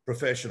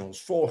professional's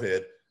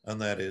forehead,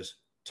 and that is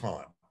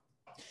time.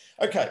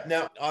 Okay,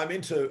 now I'm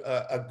into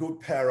a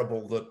good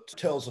parable that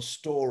tells a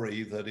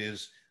story that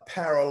is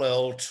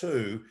parallel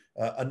to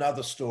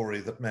another story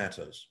that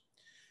matters.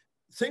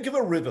 Think of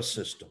a river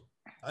system,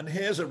 and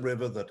here's a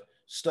river that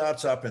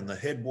starts up in the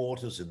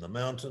headwaters in the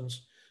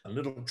mountains, and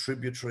little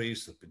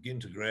tributaries that begin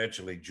to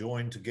gradually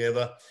join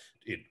together.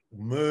 It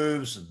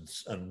moves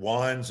and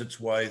winds its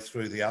way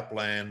through the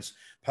uplands,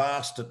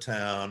 past a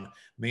town,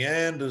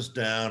 meanders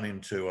down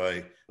into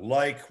a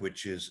lake,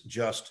 which is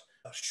just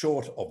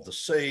short of the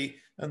sea,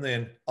 and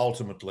then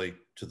ultimately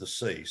to the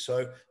sea.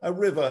 So a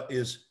river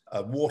is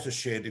a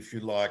watershed, if you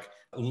like,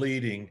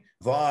 leading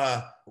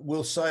via,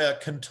 we'll say, a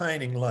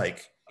containing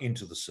lake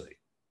into the sea.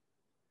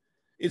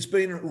 It's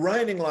been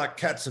raining like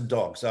cats and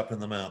dogs up in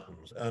the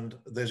mountains, and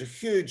there's a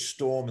huge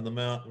storm in the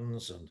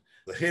mountains, and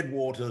the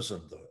headwaters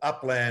and the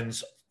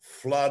uplands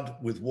flood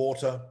with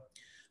water,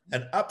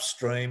 and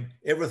upstream,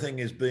 everything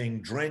is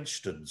being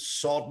drenched and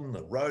sodden.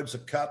 The roads are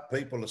cut.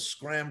 People are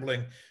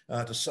scrambling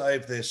to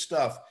save their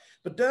stuff.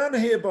 But down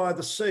here by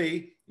the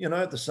sea, you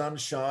know, the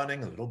sun's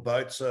shining, the little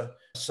boats are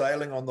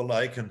sailing on the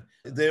lake, and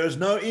there is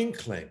no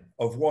inkling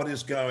of what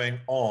is going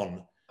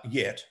on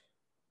yet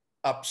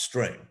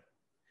upstream.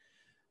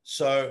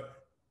 So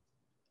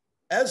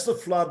as the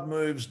flood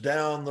moves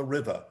down the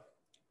river,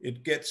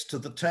 it gets to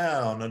the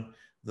town, and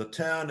the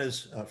town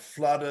is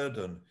flooded,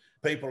 and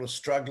people are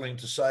struggling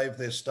to save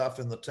their stuff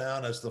in the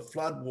town as the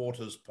flood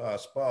waters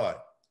pass by.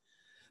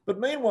 But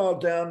meanwhile,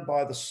 down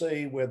by the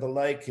sea where the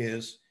lake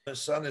is, the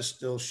sun is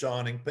still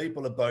shining,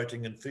 people are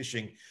boating and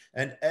fishing,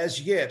 and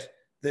as yet,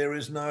 there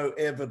is no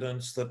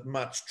evidence that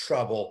much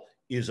trouble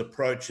is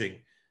approaching.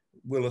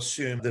 We'll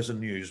assume there's a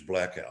news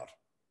blackout.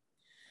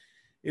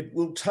 It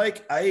will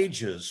take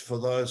ages for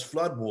those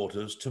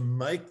floodwaters to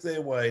make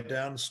their way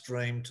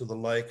downstream to the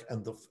lake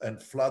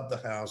and flood the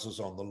houses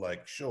on the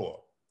lake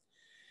shore.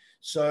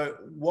 So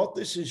what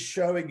this is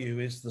showing you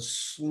is the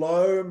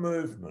slow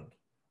movement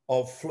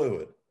of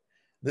fluid.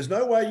 There's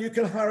no way you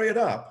can hurry it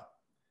up.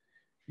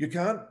 You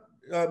can't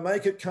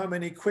make it come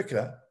any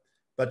quicker,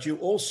 but you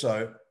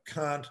also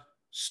can't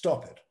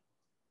stop it.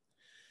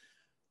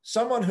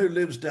 Someone who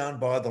lives down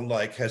by the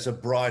lake has a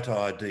bright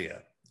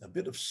idea, a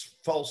bit of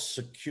false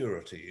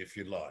security, if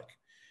you like.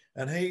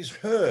 And he's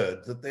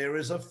heard that there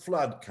is a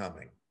flood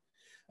coming,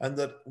 and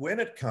that when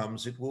it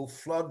comes, it will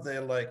flood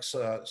their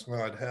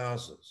lakeside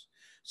houses.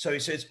 So he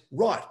says,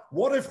 right,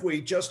 what if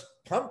we just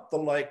pump the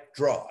lake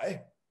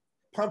dry,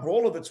 pump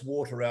all of its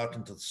water out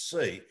into the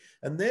sea,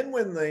 and then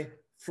when the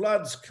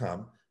floods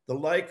come, the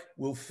lake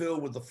will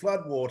fill with the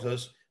flood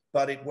waters,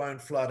 but it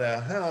won't flood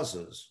our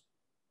houses.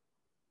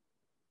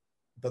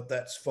 But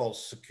that's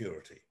false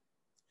security.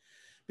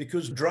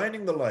 because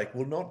draining the lake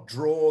will not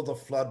draw the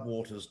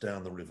floodwaters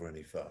down the river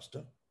any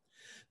faster.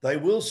 They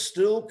will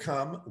still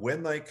come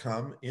when they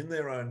come in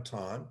their own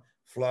time.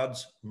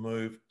 Floods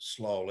move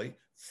slowly,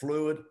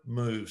 fluid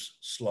moves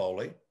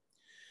slowly.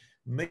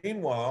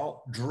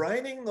 Meanwhile,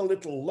 draining the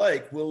little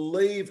lake will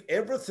leave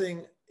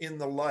everything in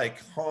the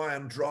lake high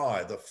and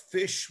dry. The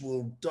fish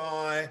will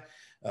die.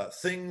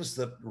 Things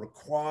that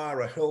require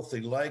a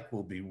healthy lake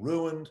will be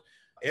ruined.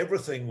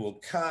 Everything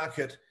will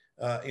carcass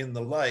in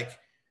the lake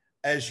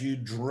as you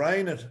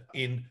drain it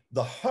in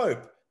the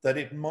hope that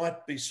it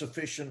might be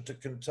sufficient to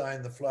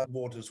contain the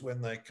floodwaters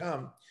when they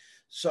come.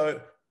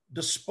 So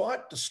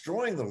despite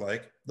destroying the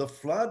lake, the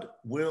flood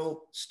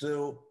will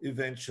still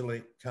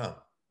eventually come.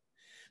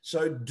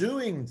 So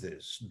doing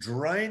this,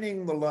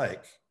 draining the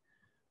lake,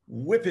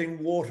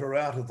 whipping water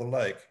out of the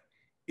lake,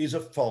 is a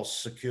false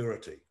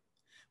security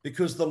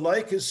because the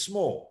lake is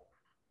small,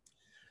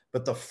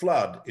 but the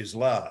flood is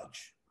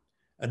large.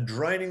 And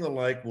draining the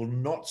lake will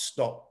not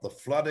stop the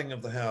flooding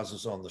of the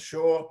houses on the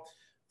shore,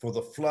 for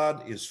the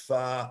flood is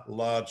far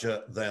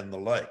larger than the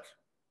lake.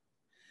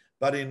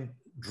 But in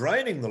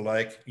draining the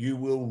lake, you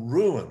will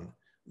ruin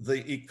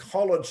the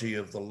ecology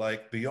of the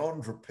lake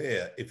beyond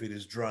repair if it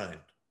is drained.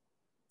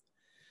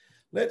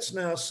 Let's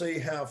now see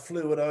how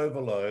fluid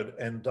overload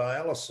and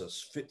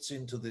dialysis fits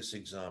into this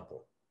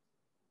example.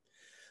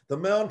 The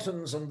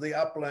mountains and the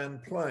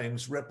upland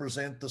plains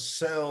represent the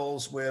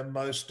cells where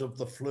most of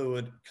the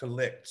fluid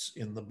collects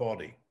in the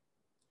body.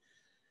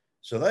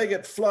 So they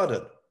get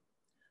flooded.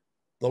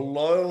 The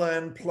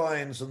lowland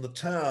plains and the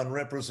town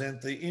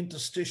represent the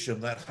interstitium,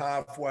 that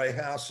halfway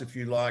house, if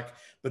you like,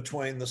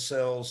 between the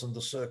cells and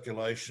the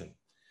circulation.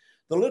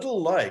 The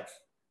little lake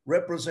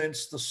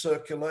represents the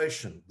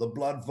circulation, the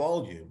blood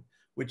volume,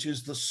 which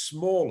is the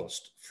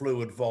smallest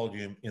fluid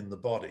volume in the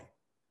body.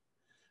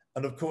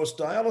 And of course,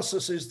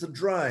 dialysis is the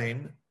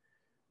drain,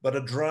 but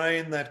a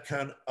drain that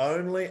can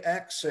only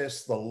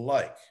access the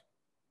lake,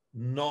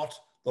 not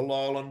the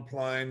lowland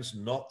plains,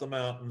 not the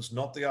mountains,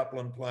 not the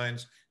upland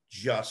plains,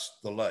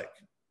 just the lake.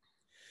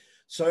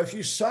 So if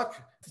you suck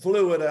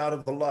fluid out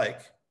of the lake,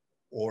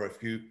 or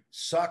if you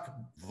suck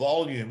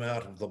volume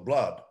out of the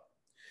blood,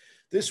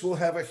 this will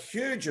have a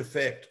huge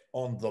effect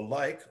on the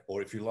lake,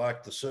 or if you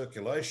like, the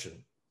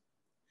circulation.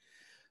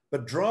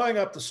 But drying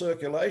up the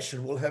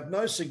circulation will have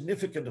no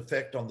significant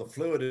effect on the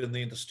fluid in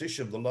the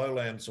interstitium, the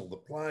lowlands or the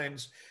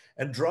plains,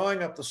 and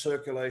drying up the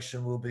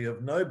circulation will be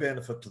of no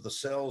benefit to the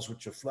cells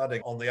which are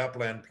flooding on the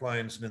upland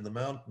plains and in the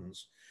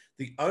mountains.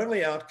 The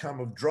only outcome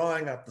of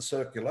drying up the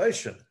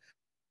circulation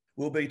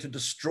will be to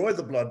destroy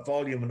the blood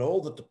volume, and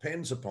all that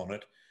depends upon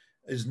it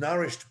is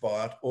nourished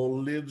by it or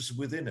lives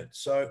within it.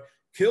 So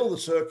kill the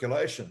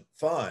circulation,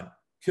 fine.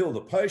 Kill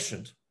the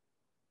patient.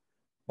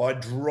 By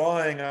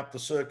drying up the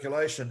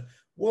circulation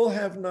will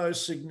have no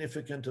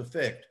significant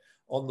effect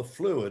on the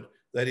fluid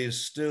that is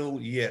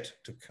still yet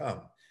to come,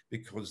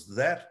 because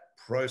that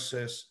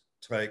process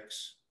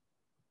takes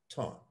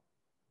time.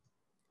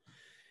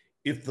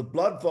 If the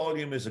blood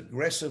volume is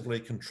aggressively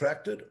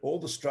contracted, all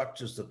the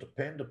structures that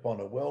depend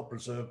upon a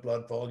well-preserved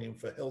blood volume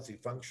for healthy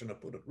function are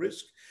put at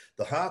risk.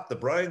 The heart, the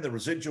brain, the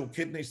residual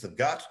kidneys, the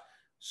gut,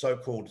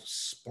 so-called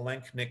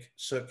splanchnic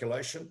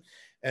circulation,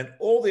 and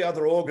all the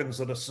other organs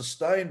that are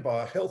sustained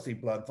by a healthy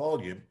blood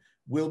volume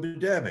will be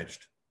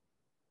damaged.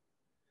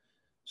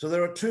 So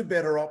there are two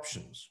better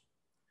options.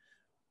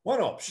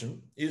 One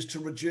option is to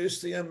reduce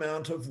the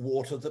amount of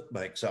water that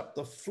makes up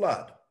the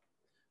flood.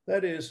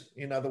 That is,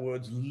 in other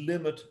words,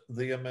 limit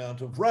the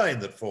amount of rain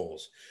that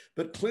falls.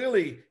 But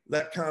clearly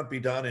that can't be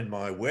done in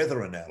my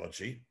weather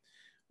analogy.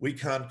 We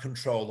can't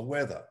control the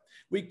weather.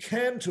 We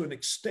can, to an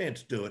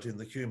extent, do it in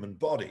the human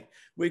body.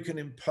 We can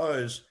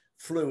impose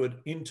fluid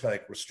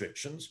intake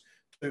restrictions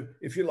to,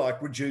 if you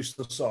like, reduce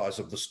the size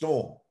of the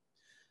storm.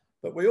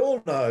 But we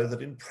all know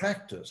that in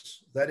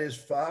practice, that is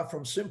far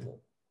from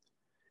simple.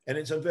 And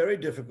it's a very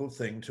difficult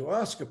thing to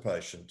ask a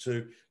patient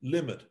to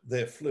limit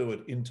their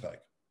fluid intake.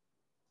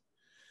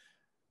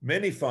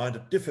 Many find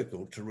it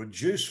difficult to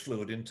reduce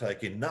fluid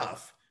intake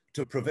enough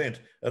to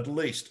prevent at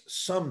least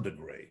some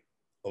degree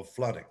of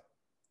flooding.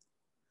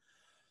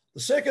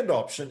 The second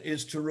option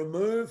is to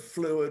remove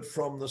fluid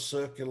from the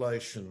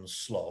circulation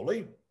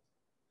slowly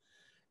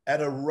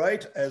at a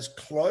rate as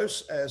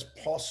close as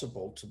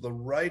possible to the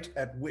rate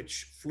at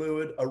which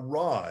fluid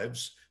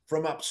arrives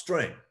from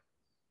upstream.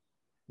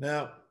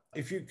 Now,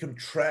 if you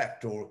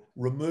contract or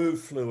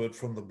remove fluid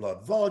from the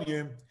blood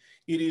volume,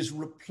 it is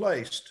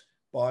replaced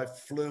by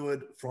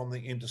fluid from the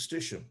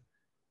interstitium,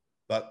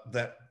 but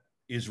that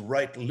is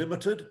rate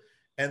limited,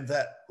 and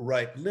that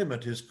rate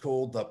limit is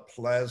called the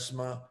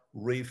plasma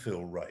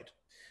refill rate.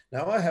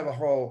 Now, I have a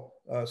whole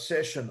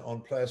session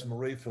on plasma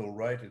refill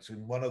rate. It's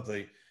in one of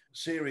the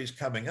series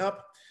coming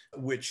up,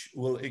 which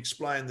will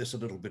explain this a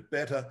little bit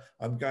better.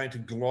 I'm going to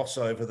gloss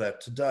over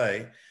that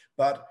today,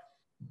 but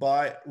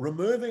by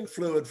removing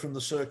fluid from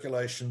the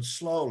circulation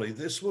slowly,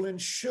 this will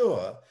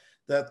ensure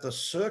that the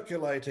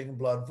circulating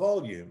blood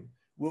volume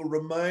will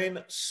remain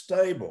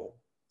stable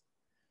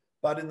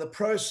but in the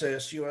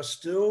process, you are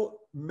still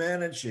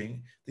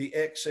managing the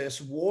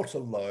excess water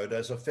load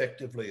as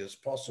effectively as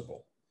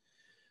possible.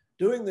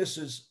 Doing this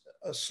is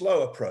a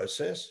slower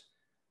process,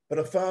 but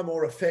a far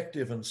more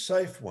effective and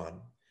safe one,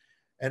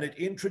 and it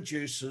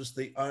introduces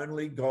the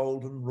only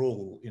golden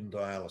rule in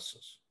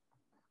dialysis.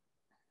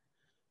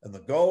 And the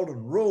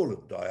golden rule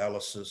of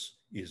dialysis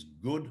is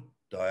good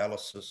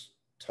dialysis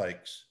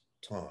takes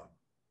time.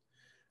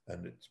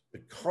 And it's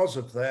because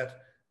of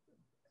that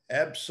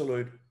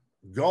absolute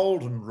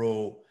golden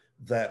rule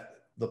that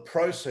the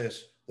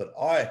process that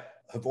I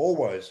have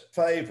always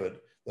favoured,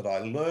 that I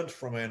learned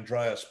from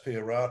Andreas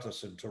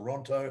Pioratis in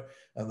Toronto,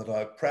 and that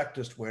I've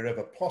practiced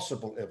wherever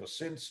possible ever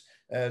since,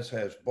 as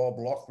has Bob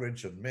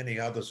Lockridge and many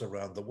others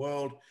around the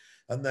world,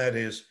 and that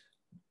is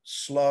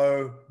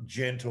slow,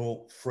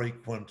 gentle,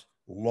 frequent,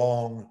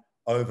 long,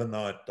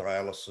 overnight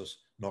dialysis,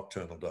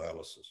 nocturnal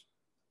dialysis.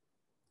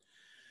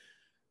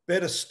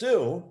 Better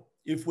still,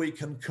 if we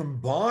can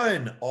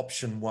combine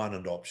option 1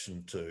 and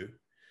option 2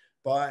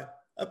 by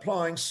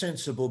applying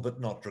sensible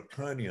but not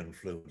draconian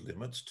fluid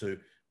limits to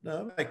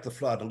make the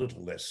flood a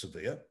little less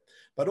severe,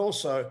 but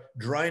also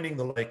draining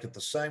the lake at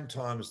the same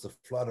time as the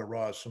flood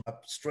arrives from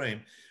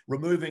upstream,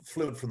 removing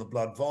fluid from the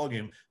blood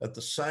volume at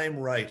the same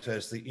rate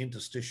as the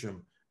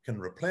interstitium can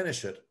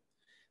replenish it,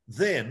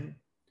 then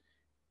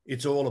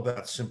it's all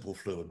about simple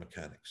fluid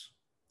mechanics.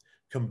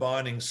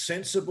 Combining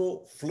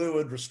sensible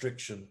fluid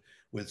restriction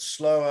with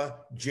slower,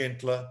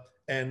 gentler,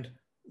 and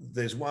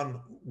there's one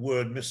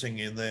word missing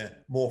in there,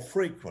 more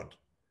frequent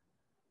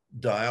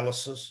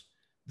dialysis.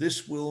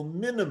 This will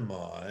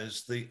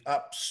minimize the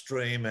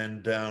upstream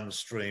and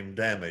downstream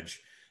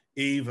damage,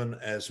 even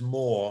as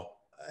more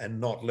and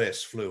not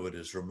less fluid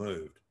is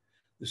removed.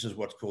 This is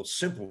what's called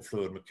simple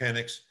fluid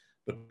mechanics,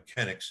 but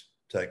mechanics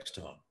takes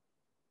time.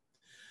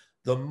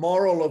 The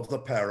moral of the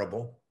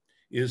parable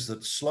is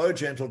that slow,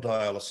 gentle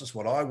dialysis,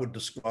 what I would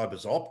describe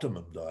as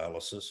optimum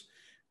dialysis,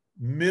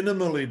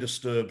 minimally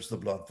disturbs the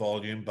blood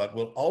volume, but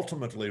will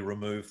ultimately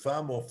remove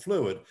far more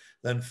fluid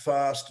than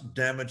fast,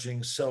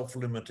 damaging,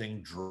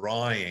 self-limiting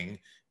drying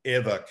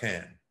ever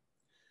can.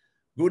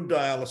 Good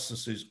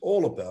dialysis is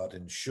all about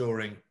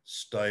ensuring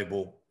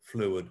stable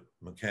fluid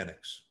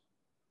mechanics.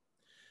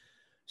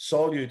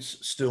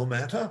 Solutes still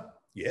matter,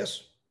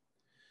 yes,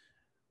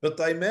 but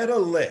they matter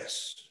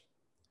less.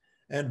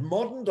 And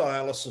modern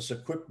dialysis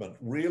equipment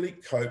really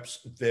copes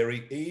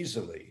very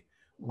easily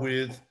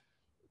with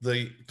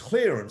the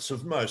clearance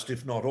of most,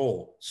 if not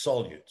all,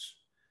 solutes.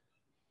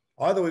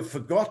 Either we've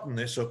forgotten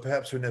this or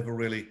perhaps we never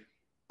really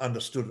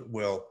understood it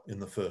well in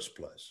the first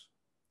place.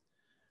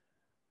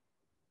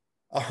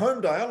 A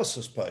home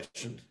dialysis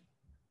patient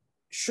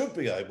should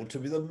be able to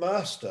be the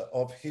master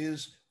of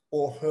his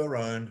or her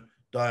own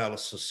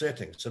dialysis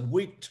settings. And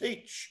we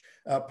teach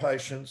our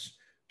patients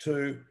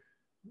to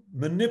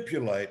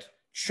manipulate,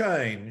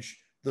 change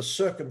the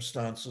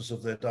circumstances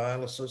of their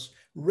dialysis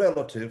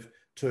relative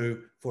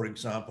to, for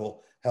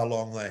example, how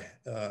long they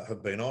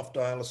have been off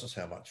dialysis,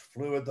 how much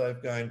fluid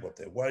they've gained, what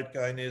their weight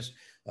gain is.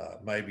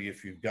 Maybe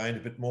if you've gained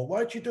a bit more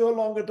weight, you do a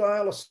longer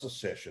dialysis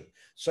session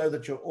so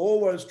that you're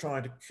always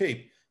trying to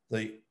keep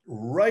the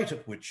rate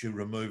at which you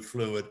remove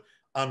fluid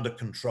under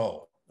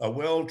control. A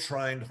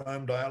well-trained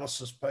home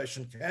dialysis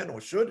patient can or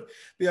should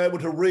be able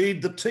to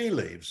read the tea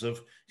leaves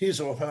of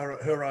his or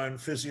her own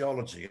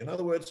physiology. In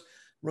other words,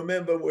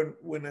 remember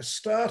when I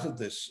started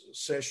this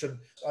session,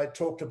 I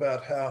talked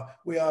about how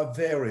we are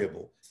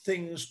variable.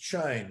 Things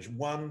change.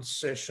 One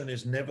session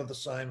is never the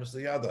same as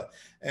the other.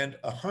 And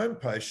a home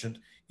patient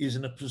is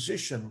in a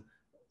position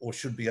or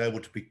should be able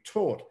to be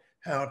taught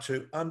how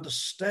to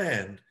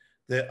understand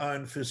their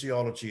own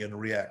physiology and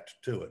react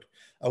to it.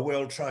 A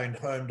well-trained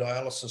home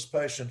dialysis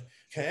patient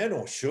can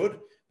or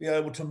should be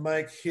able to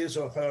make his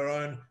or her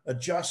own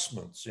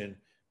adjustments in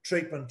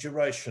treatment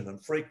duration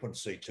and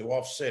frequency to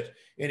offset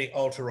any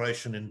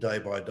alteration in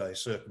day-by-day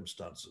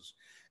circumstances.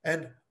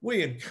 And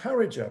we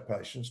encourage our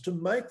patients to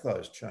make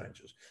those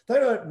changes. They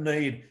don't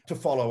need to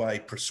follow a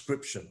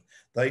prescription.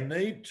 They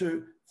need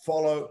to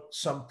follow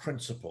some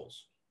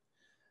principles.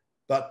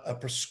 But a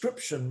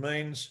prescription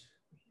means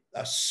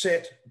a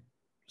set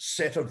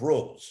of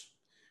rules.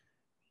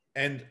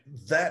 And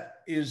that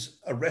is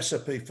a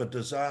recipe for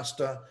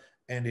disaster,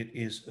 and it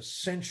is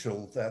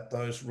essential that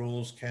those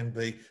rules can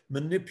be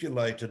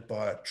manipulated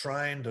by a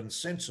trained and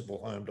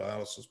sensible home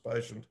dialysis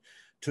patient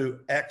to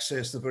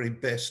access the very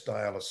best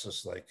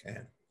dialysis they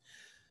can.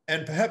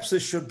 And perhaps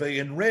this should be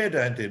in red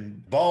and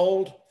in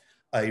bold.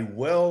 A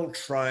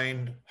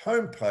well-trained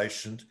home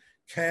patient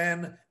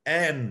can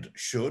and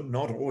should,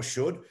 not or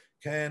should,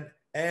 can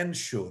and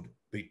should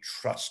be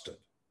trusted.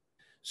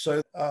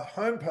 So a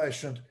home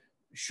patient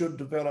should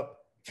develop,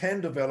 can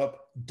develop,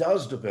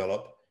 does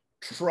develop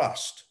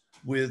trust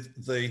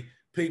with the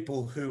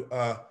people who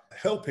are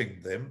helping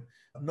them,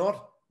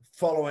 not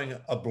following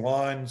a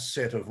blind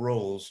set of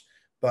rules,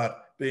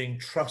 but being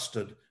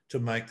trusted to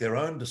make their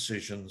own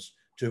decisions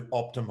to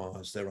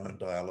optimize their own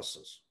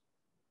dialysis.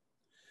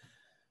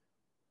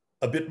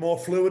 A bit more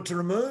fluid to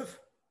remove?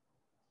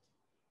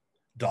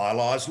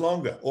 Dialyze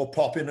longer or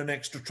pop in an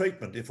extra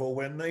treatment if or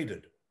when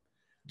needed.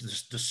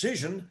 This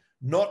decision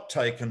not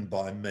taken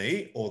by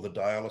me or the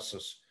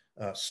dialysis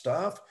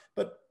staff,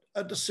 but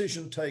a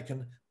decision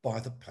taken by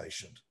the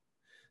patient.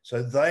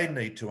 So they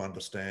need to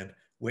understand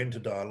when to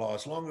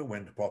dialyse longer,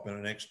 when to pop in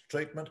an extra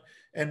treatment,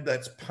 and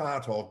that's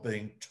part of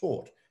being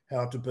taught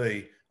how to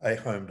be a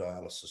home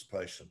dialysis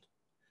patient.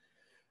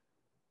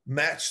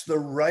 Match the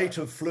rate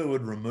of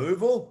fluid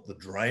removal, the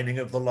draining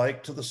of the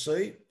lake to the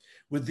sea,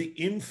 with the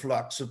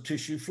influx of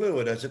tissue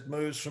fluid as it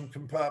moves from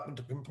compartment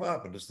to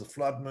compartment, as the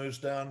flood moves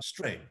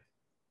downstream.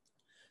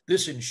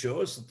 This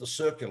ensures that the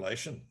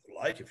circulation,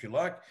 the lake, if you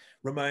like,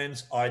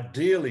 remains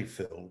ideally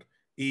filled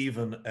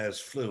even as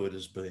fluid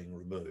is being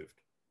removed.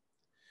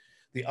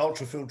 The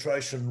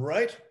ultrafiltration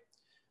rate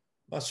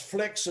must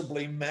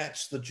flexibly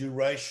match the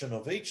duration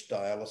of each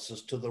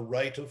dialysis to the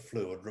rate of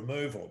fluid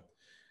removal.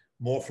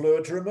 More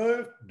fluid to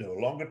remove, do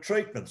a longer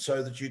treatment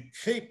so that you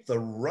keep the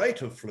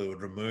rate of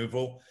fluid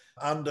removal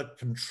under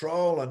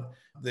control. And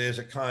there's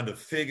a kind of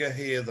figure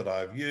here that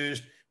I've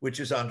used, which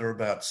is under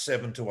about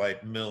 7 to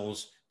 8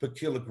 mils per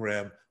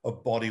kilogram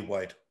of body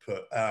weight per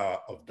hour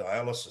of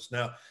dialysis.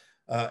 Now,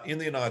 in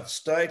the United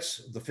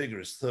States, the figure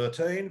is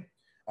 13.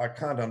 I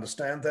can't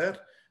understand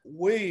that.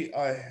 We,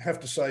 I have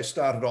to say,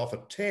 started off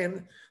at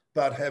 10,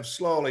 but have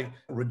slowly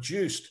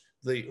reduced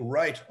the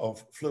rate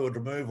of fluid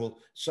removal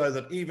so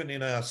that even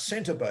in our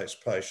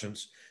centre-based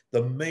patients,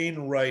 the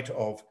mean rate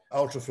of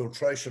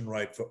ultrafiltration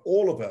rate for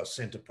all of our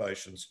centre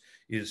patients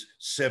is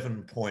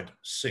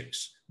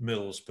 7.6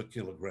 mils per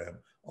kilogram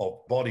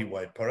of body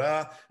weight per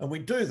hour. And we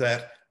do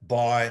that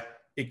by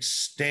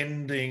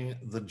extending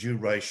the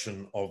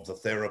duration of the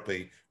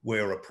therapy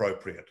where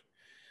appropriate.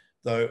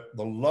 Though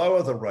the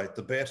lower the rate,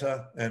 the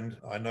better. And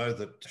I know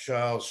that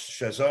Charles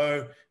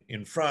Chazot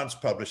in France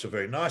published a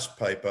very nice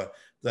paper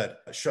that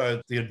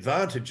showed the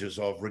advantages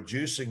of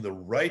reducing the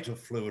rate of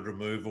fluid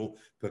removal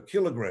per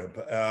kilogram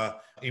per hour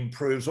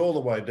improves all the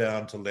way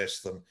down to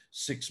less than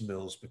 6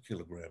 mils per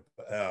kilogram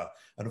per hour.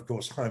 And of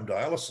course, home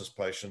dialysis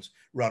patients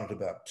run at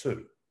about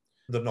 2,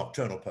 the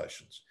nocturnal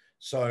patients.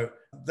 So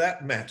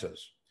that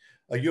matters.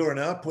 A urine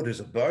output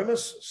is a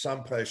bonus.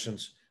 Some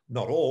patients,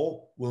 not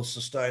all, will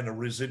sustain a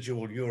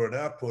residual urine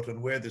output,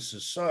 and where this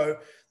is so,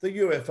 the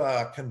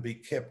UFR can be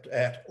kept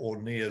at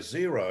or near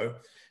 0,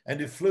 and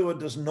if fluid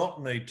does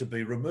not need to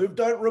be removed,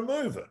 don't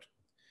remove it.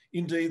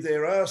 Indeed,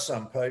 there are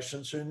some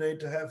patients who need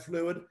to have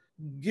fluid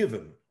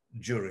given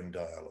during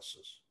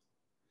dialysis.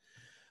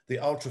 The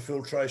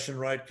ultrafiltration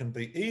rate can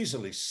be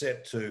easily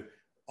set to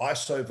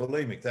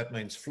isovolemic, that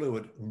means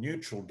fluid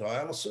neutral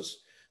dialysis.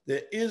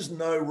 There is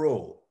no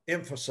rule,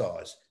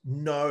 emphasize,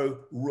 no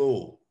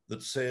rule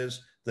that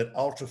says that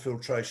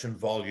ultrafiltration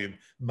volume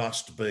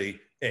must be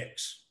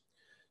X.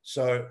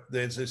 So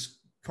there's this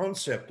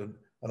concept, and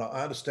I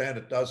understand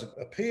it does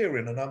appear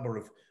in a number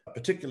of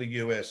particularly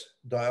US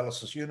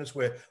dialysis units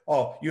where,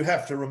 oh, you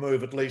have to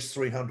remove at least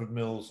 300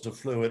 mils of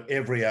fluid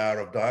every hour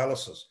of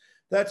dialysis.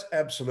 That's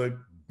absolute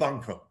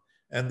bunkum.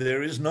 And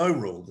there is no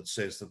rule that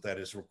says that that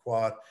is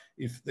required.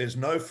 If there's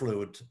no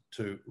fluid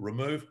to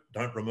remove,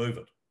 don't remove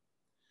it.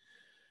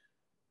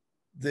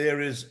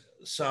 There is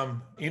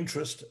some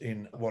interest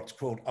in what's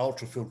called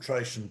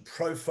ultrafiltration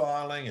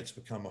profiling. It's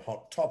become a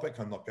hot topic.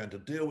 I'm not going to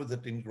deal with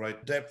it in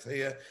great depth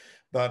here,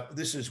 but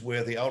this is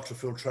where the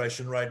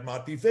ultrafiltration rate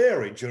might be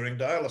varied during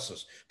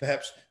dialysis,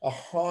 perhaps a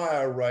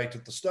higher rate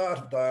at the start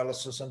of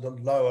dialysis and a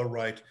lower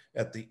rate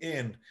at the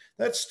end.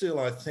 That's still,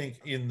 I think,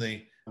 in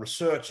the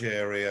research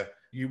area.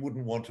 You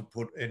wouldn't want to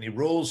put any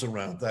rules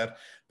around that,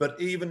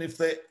 but even if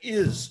there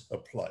is a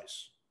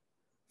place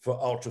for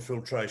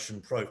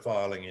ultrafiltration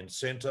profiling in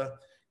centre,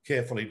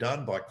 carefully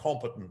done by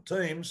competent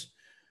teams,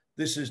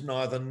 this is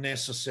neither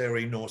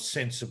necessary nor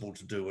sensible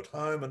to do at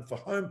home. And for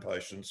home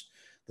patients,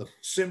 the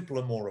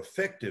simpler, more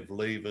effective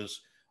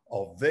levers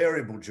of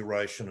variable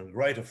duration and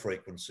greater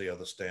frequency are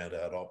the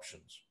standout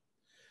options.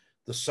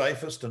 The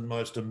safest and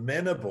most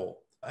amenable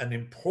and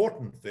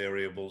important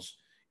variables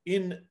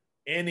in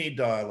any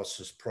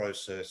dialysis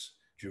process,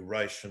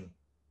 duration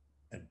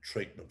and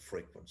treatment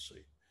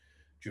frequency.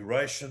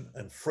 Duration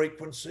and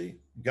frequency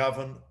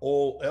govern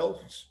all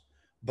else.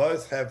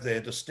 Both have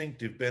their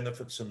distinctive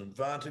benefits and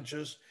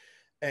advantages,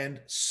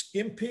 and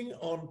skimping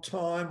on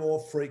time or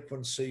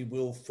frequency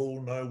will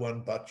fool no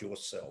one but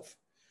yourself,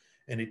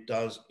 and it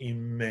does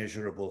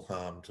immeasurable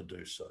harm to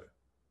do so.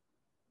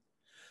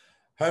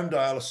 Home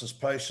dialysis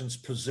patients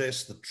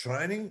possess the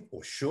training,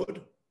 or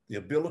should, the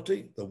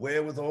ability, the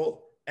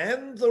wherewithal,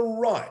 and the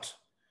right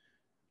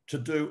to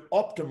do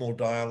optimal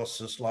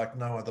dialysis like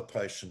no other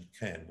patient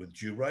can, with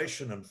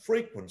duration and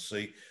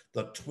frequency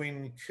the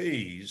twin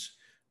keys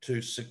to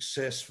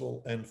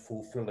successful and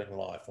fulfilling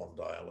life on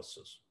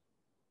dialysis.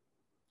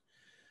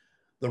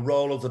 The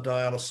role of the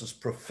dialysis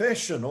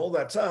professional,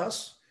 that's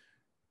us,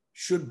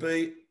 should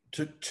be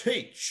to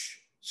teach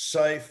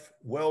safe,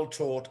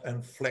 well-taught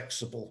and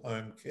flexible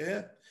home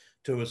care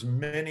to as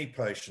many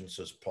patients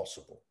as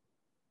possible.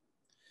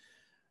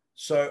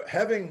 So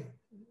having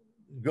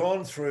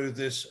gone through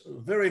this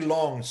very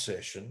long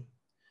session,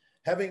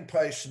 having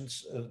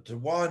patients to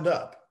wind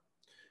up,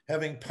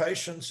 having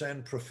patients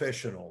and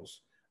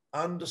professionals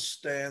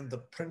understand the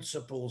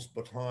principles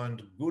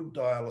behind good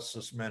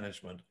dialysis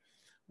management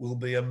will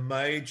be a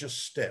major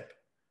step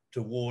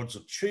towards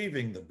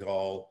achieving the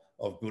goal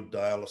of good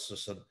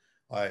dialysis. And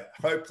I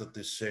hope that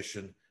this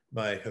session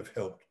may have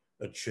helped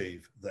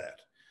achieve that.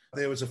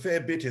 There was a fair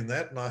bit in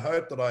that, and I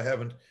hope that I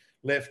haven't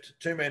left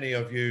too many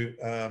of you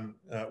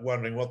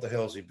wondering what the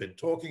hell's he been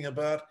talking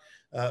about,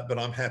 but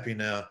I'm happy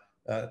now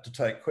to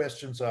take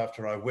questions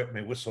after I wet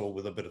my whistle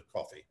with a bit of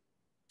coffee.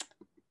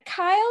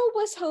 Kyle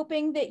was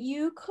hoping that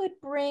you could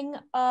bring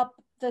up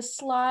the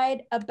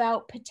slide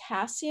about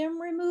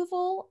potassium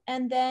removal,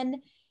 and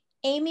then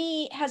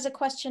Amy has a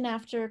question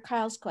after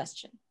Kyle's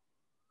question.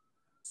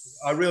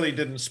 I really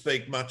didn't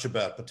speak much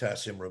about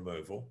potassium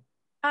removal.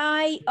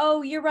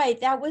 Oh, you're right.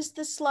 That was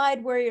the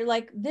slide where you're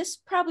like, this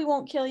probably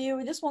won't kill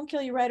you. This won't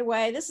kill you right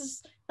away. This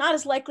is not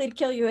as likely to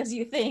kill you as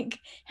you think.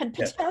 And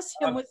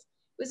potassium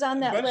was on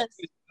that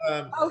list.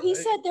 Oh, he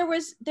said there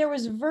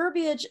was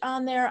verbiage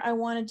on there I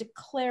wanted to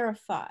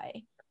clarify.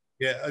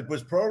 Yeah, it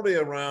was probably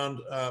around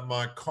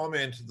my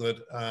comment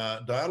that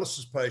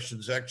dialysis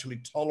patients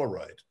actually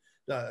tolerate.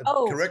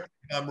 Correct me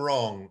if I'm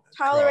wrong.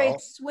 Tolerate Carl.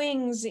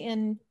 Swings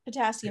in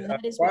potassium.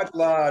 That is quite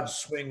large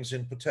swings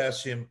in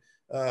potassium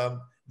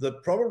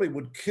that probably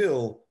would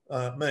kill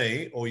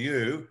me or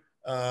you.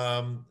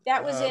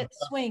 That was it.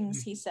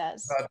 Swings, he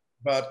says.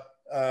 But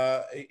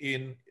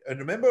and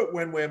remember,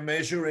 when we're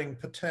measuring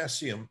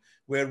potassium,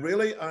 we're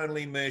really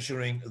only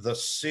measuring the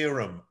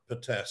serum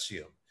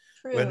potassium.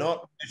 True. We're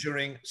not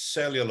measuring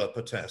cellular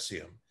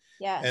potassium.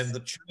 Yes. And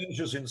the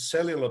changes in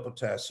cellular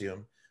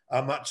potassium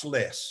are much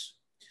less.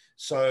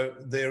 So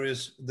there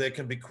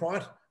can be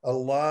quite a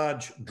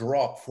large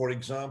drop. For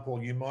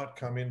example, you might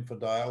come in for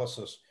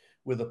dialysis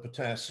with a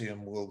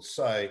potassium, we'll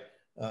say,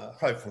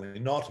 hopefully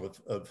not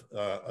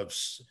of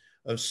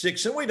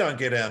 6, and we don't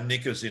get our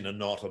knickers in a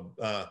knot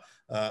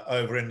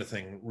over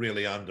anything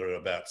really under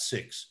about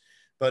 6.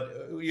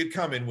 But you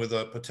come in with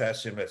a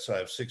potassium, let's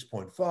say, of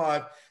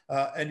 6.5,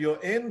 and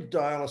your end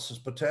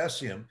dialysis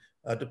potassium,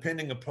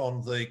 depending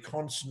upon the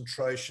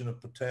concentration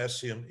of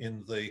potassium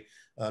in the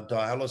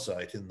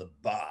dialysate, in the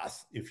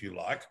bath, if you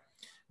like,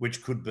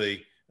 which could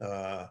be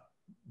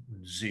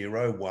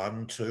 0,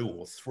 1, 2,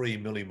 or 3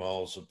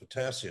 millimoles of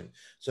potassium.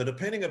 So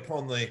depending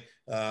upon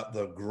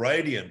the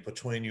gradient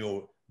between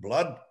your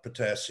blood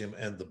potassium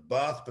and the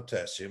bath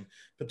potassium,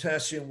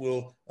 potassium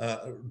will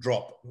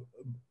drop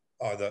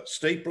either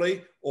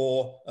steeply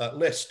or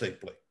less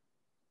steeply.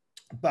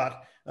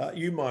 But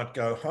you might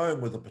go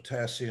home with a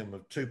potassium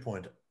of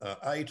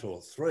 2.8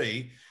 or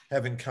 3,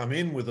 having come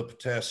in with a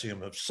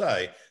potassium of,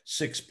 say,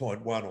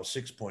 6.1 or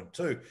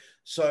 6.2.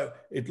 So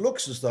it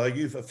looks as though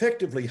you've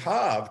effectively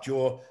halved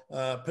your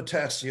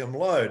potassium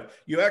load.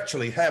 You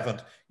actually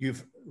haven't.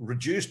 You've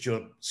reduced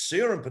your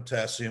serum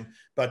potassium,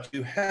 but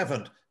you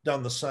haven't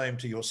done the same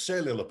to your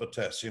cellular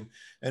potassium.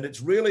 And it's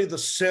really the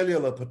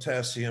cellular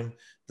potassium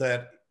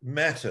that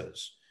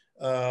matters.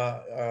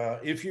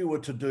 If you were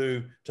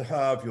to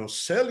halve your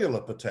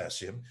cellular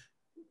potassium,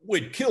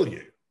 we'd kill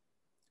you.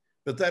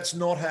 But that's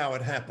not how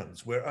it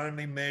happens. We're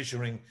only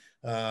measuring,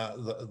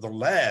 the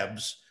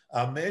labs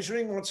are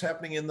measuring what's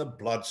happening in the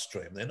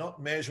bloodstream. They're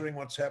not measuring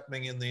what's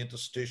happening in the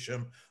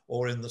interstitium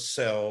or in the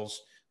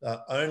cells,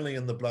 only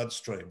in the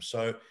bloodstream.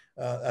 So,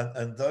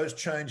 and those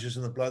changes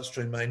in the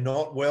bloodstream may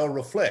not well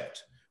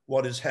reflect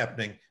what is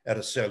happening at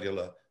a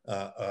cellular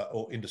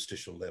or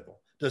interstitial level.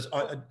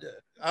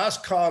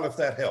 Ask Kyle if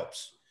that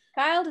helps.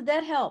 Kyle, did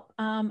that help?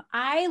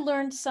 I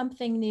learned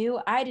something new.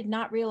 I did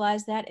not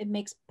realize that. It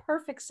makes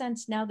perfect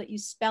sense now that you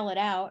spell it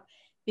out,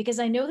 because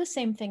I know the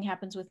same thing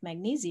happens with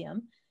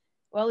magnesium.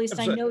 Well, at least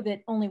I know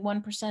that only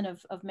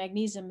 1% of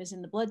magnesium is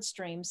in the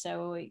bloodstream.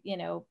 So,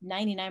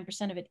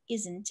 99% of it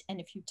isn't. And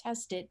if you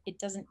test it, it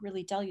doesn't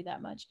really tell you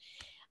that much.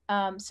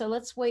 So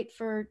let's wait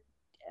for...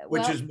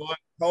 Which is my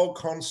whole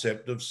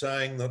concept of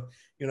saying that,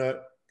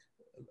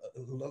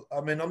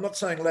 I mean, I'm not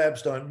saying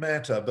labs don't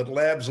matter, but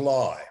labs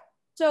lie.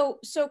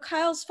 So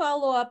Kyle's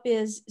follow-up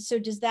is, so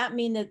does that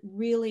mean that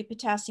really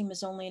potassium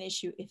is only an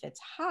issue if it's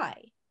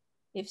high,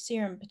 if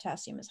serum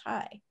potassium is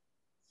high?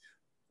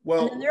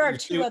 Well, and then there are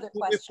two other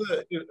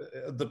questions.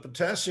 If the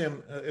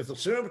potassium, if the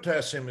serum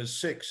potassium is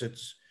 6,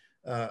 it's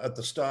at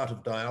the start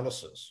of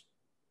dialysis.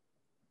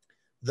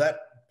 That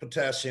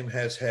potassium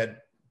has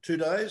had 2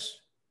 days,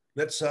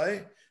 let's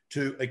say,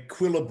 to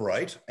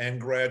equilibrate and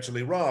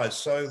gradually rise,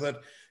 so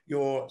that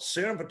your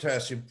serum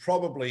potassium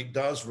probably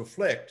does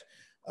reflect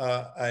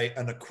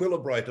an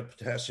equilibrated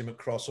potassium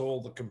across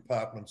all the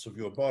compartments of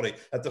your body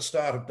at the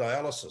start of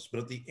dialysis.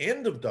 But at the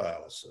end of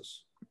dialysis,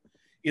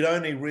 it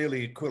only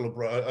really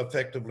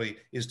effectively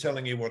is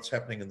telling you what's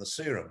happening in the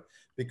serum,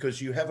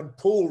 because you haven't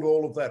pulled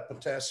all of that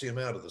potassium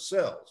out of the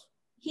cells.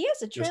 He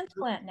has a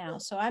transplant now,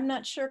 so I'm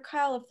not sure,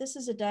 Kyle, if this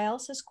is a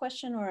dialysis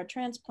question or a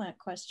transplant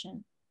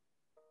question.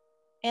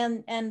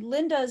 And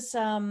Linda's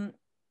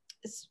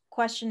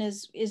question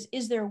is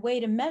there a way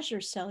to measure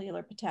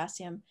cellular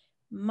potassium?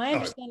 My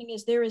understanding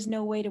is there is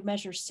no way to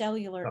measure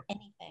cellular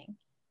anything.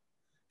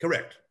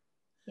 Correct.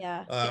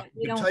 Yeah,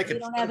 we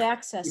don't have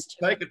access to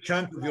it. Take a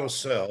chunk of your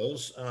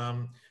cells,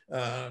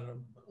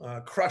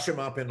 crush them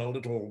up in a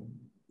little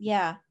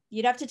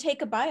you'd have to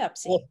take a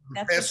biopsy.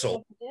 That's vessel,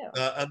 what you have to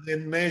do. and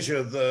then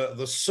measure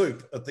the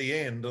soup at the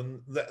end.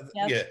 And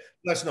Yep.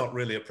 that's not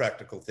really a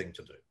practical thing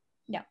to do.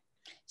 No.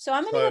 So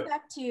I'm going to go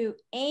back to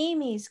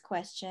Amy's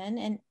question.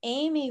 And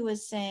Amy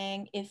was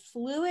saying, if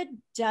fluid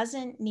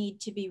doesn't need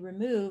to be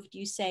removed,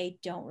 you say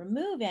don't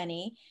remove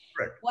any.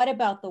 Correct. What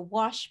about the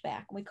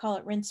washback? We call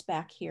it rinse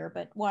back here,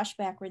 but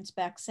washback, rinse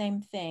back,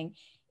 same thing.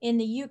 In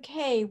the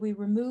UK, we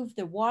remove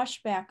the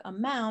washback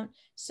amount,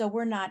 so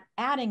we're not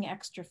adding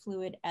extra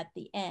fluid at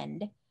the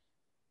end.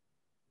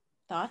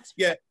 Thoughts?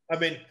 Yeah, I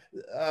mean,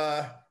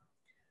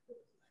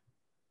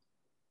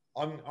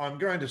 I'm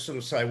going to sort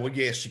of say, well,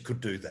 yes, you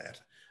could do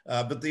that.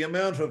 But the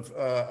amount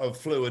of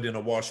fluid in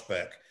a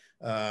washback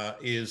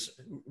is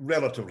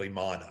relatively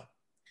minor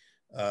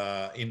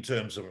in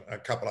terms of a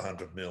couple of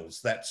 100 mils,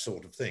 that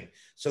sort of thing.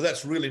 So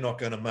that's really not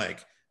going to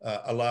make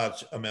a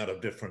large amount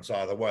of difference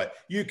either way.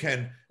 You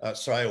can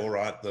say, all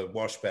right, the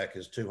washback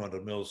is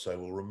 200 mils, so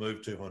we'll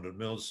remove 200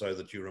 mils so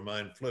that you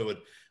remain fluid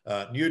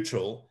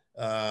neutral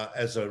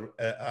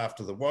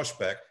after the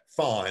washback.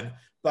 Fine,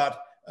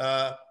 but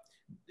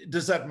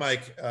does that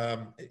make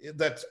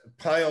that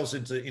pales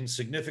into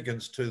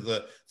insignificance to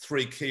the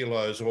 3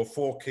 kilos or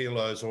 4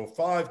 kilos or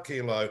 5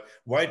 kilo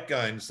weight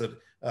gains that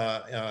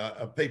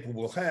people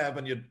will have,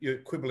 and you're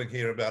quibbling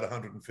here about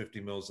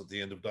 150 mils at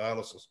the end of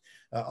dialysis.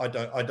 I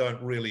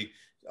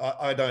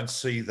don't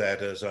see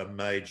that as a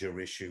major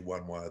issue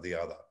one way or the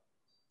other.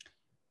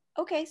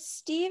 Okay,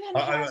 Stephen.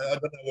 I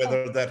don't know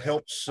whether that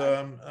helps,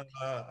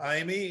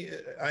 Amy.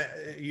 Are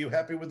you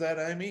happy with that,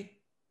 Amy?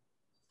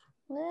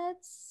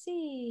 Let's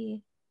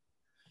see.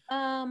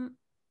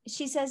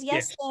 She says,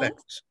 yes,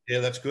 thanks. Yeah,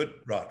 that's good.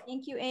 Right.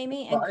 Thank you,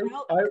 Amy. And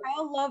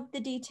Kyle loved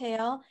the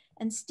detail.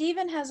 And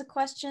Stephen has a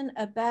question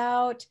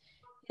about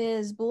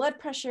his blood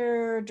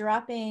pressure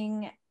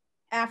dropping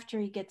after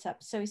he gets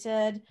up. So he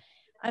said,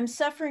 I'm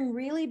suffering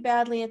really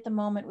badly at the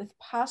moment with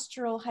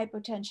postural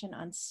hypotension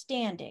on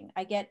standing.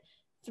 I get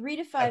 3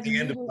 to 5 at the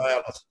end of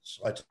dialysis,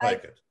 I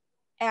take it.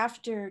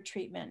 After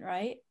treatment,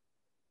 right?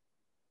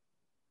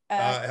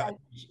 I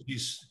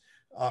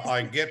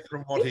get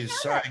from what he's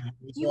saying.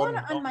 Do you want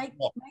to unmic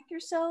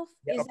yourself?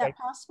 Yeah, is that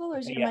possible, or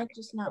is your mic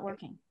just not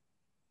working?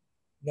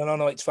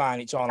 No, it's fine.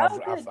 It's on.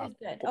 Oh,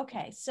 good.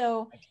 Okay,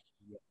 so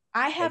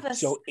I have a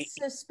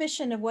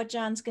suspicion of what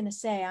John's going to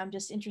say. I'm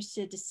just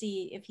interested to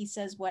see if he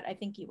says what I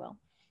think he will.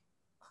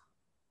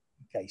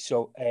 Okay,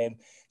 so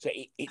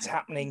it's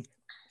happening,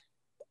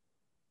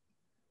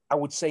 I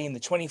would say, in the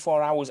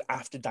 24 hours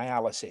after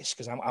dialysis,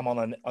 because I'm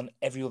on an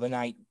every other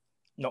night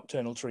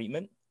nocturnal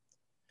treatment.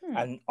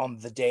 And on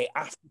the day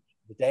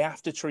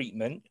after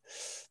treatment,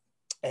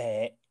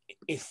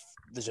 if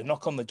there's a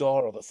knock on the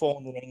door or the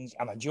phone rings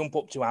and I jump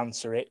up to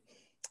answer it,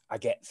 I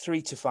get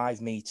 3 to 5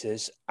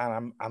 meters,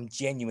 and I'm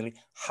genuinely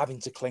having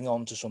to cling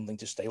on to something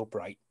to stay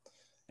upright.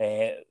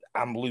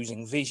 I'm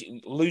losing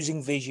vision.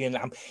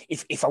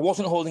 If I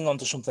wasn't holding on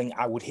to something,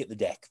 I would hit the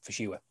deck for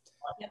sure.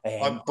 But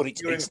I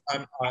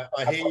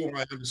hear you.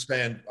 I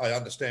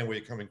understand where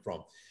you're coming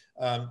from.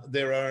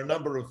 There are a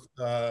number of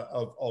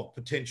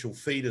potential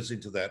feeders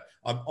into that.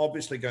 I'm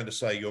obviously going to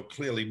say you're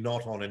clearly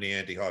not on any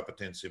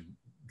antihypertensive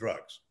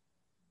drugs.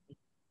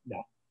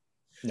 No.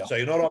 So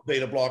you're not on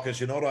beta blockers,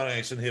 you're not on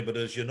ACE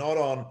inhibitors, you're not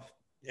on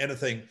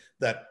anything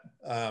that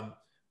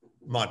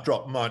might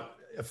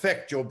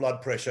affect your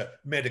blood pressure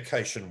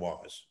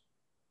medication-wise.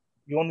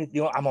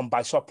 I'm on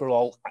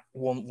bisoprolol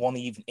one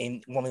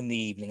in the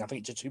evening. I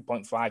think it's a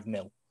 2.5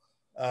 mil.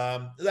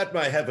 That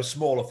may have a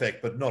small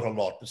effect, but not a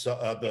lot.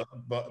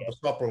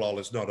 Bisoprolol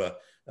is not a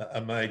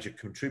major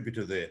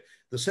contributor there.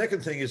 The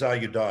second thing is, are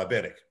you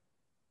diabetic?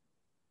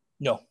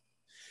 No.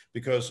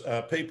 Because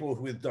people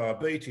with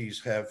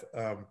diabetes have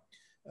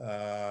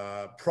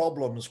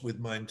problems with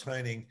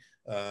maintaining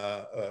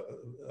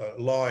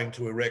lying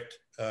to erect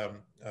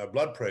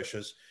blood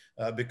pressures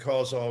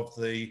because of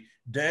the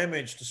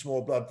damage to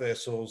small blood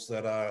vessels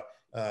that are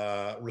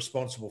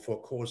responsible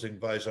for causing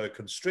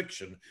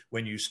vasoconstriction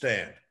when you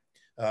stand.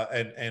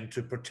 And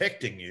to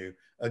protecting you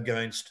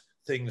against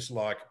things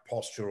like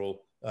postural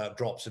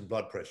drops in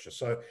blood pressure.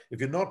 So if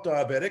you're not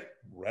diabetic,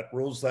 that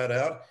rules that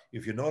out.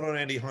 If you're not on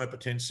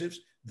antihypertensives,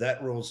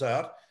 that rules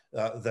out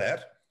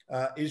that.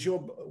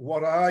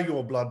 What are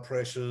your blood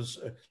pressures?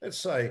 Let's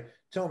say,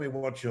 tell me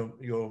what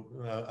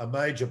a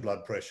major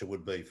blood pressure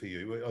would be for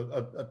you,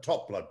 a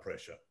top blood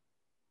pressure.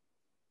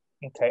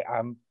 Okay,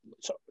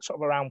 sort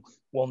of around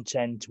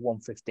 110 to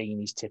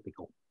 115 is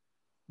typical.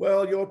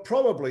 Well, you're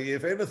probably,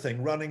 if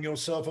anything, running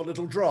yourself a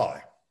little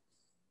dry.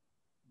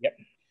 Yep.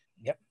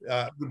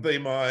 I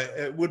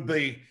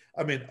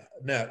mean,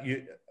 now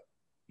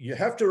you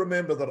have to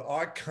remember that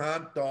I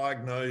can't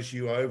diagnose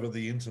you over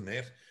the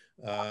internet.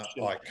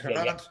 I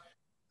can't.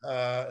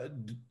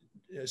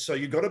 So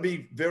you've got to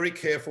be very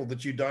careful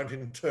that you don't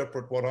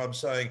interpret what I'm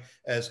saying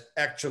as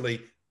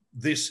actually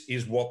this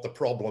is what the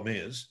problem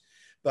is.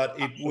 But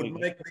it would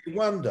make me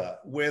wonder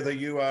whether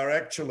you are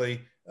actually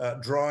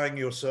drying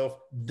yourself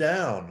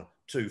down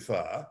too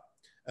far,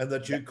 and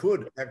that you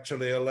could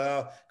actually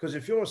allow, because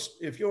if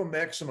your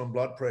maximum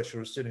blood pressure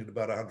is sitting at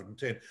about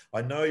 110,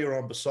 I know you're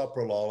on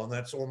bisoprolol, and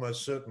that's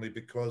almost certainly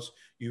because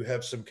you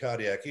have some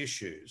cardiac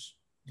issues,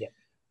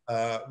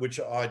 which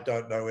I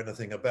don't know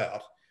anything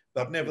about.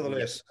 But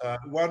nevertheless,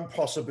 one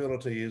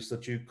possibility is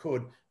that you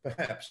could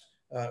perhaps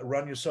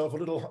run yourself a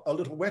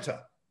little wetter.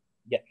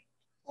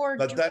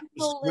 But that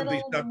would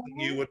be something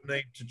you would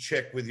need to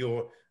check with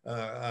your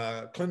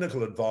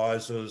clinical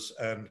advisors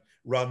and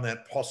run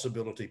that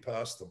possibility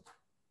past them.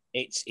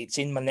 It's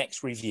in my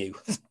next review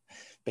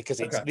because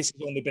this has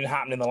only been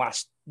happening the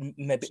last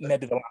maybe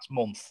the last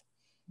month.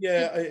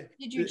 Yeah.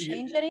 Did you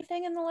change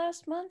anything in the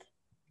last month?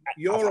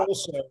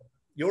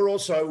 You're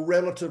also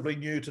relatively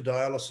new to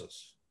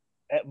dialysis.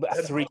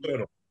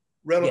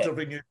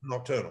 Relatively new to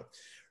nocturnal.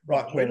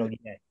 Right.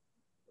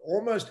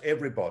 Almost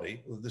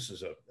everybody, well, this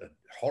is a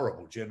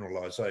horrible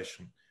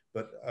generalization,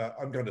 but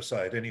I'm going to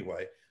say it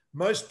anyway.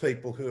 Most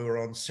people who are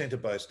on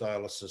center-based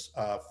dialysis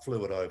are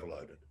fluid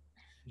overloaded,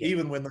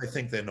 even when they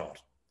think they're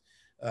not.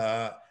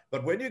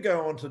 But when you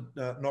go on to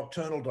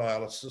nocturnal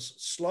dialysis,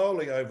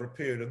 slowly over a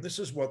period, and this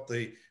is what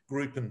the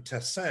group in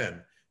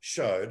Tassan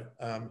showed,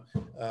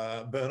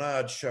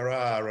 Bernard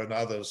Charrar and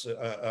others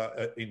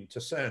in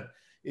Tassan,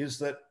 is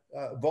that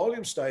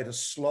volume status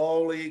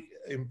slowly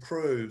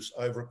improves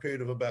over a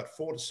period of about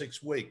 4 to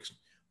 6 weeks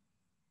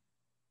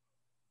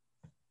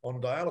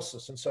on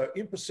dialysis. And so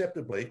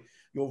imperceptibly,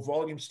 your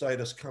volume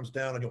status comes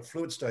down and your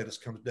fluid status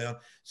comes down,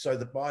 so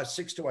that by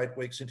 6 to 8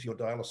 weeks into your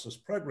dialysis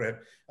program,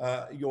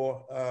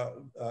 your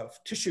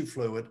tissue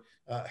fluid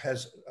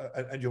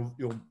and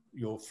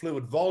your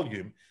fluid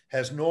volume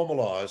has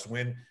normalized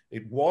when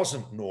it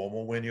wasn't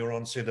normal when you're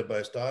on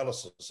center-based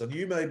dialysis. And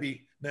you may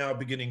be now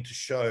beginning to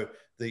show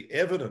the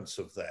evidence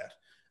of that,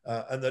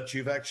 and that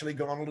you've actually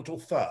gone a little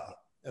far.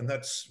 And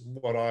that's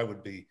what I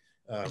would be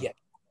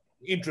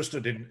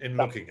interested in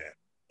looking at.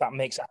 That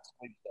makes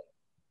absolute sense.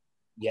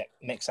 Yeah,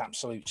 makes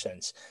absolute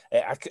sense.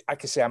 I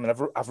can say, I mean,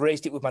 I've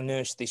raised it with my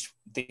nurse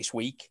this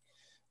week,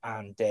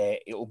 and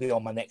it'll be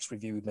on my next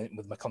review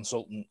with my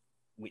consultant,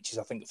 which is,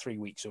 I think, 3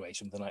 weeks away,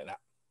 something like that.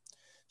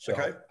 So,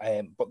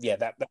 but yeah,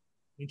 that's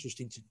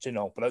interesting to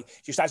know. But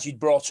just as you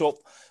brought up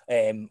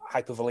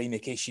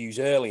hypovolemic issues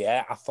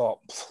earlier, I thought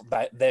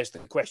there's the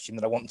question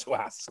that I want to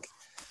ask.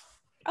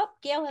 Oh,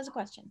 Gail has a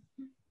question.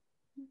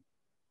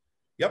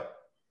 Yep.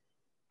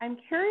 I'm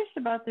curious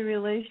about the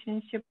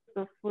relationship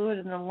of fluid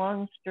in the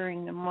lungs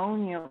during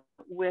pneumonia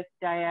with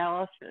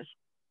dialysis.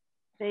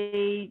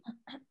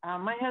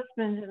 My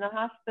husband's in the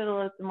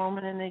hospital at the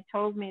moment, and they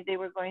told me they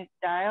were going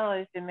to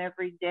dialyze him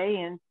every day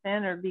in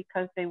center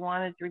because they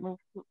wanted to remove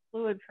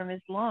fluid from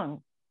his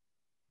lungs.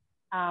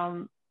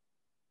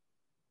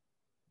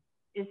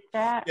 Is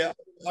that? Yeah,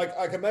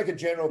 I can make a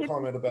general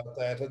comment about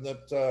that, and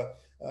that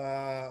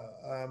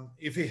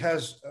if he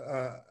has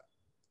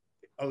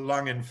a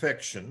lung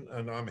infection,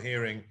 and I'm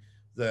hearing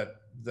that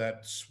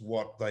that's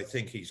what they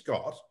think he's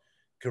got,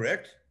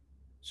 correct?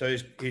 So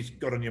he's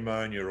got a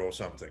pneumonia or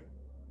something.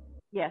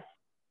 Yes.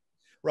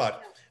 Right.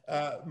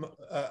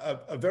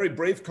 A very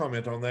brief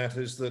comment on that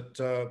is that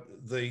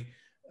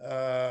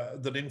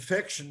that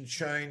infection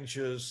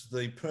changes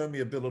the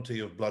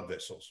permeability of blood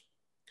vessels,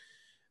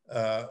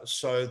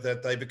 so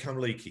that they become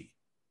leaky,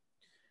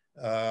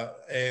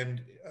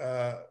 and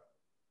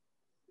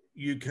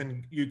you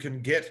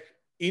can get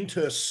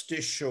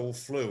interstitial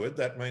fluid.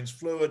 That means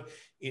fluid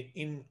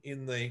in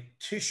the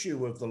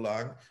tissue of the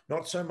lung.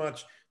 Not so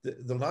much,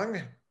 the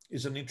lung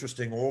is an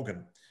interesting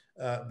organ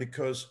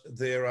because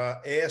there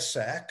are air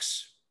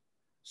sacs,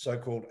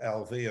 so-called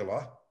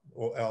alveolar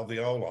or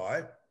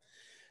alveoli,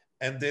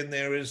 and then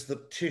there is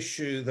the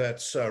tissue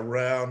that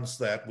surrounds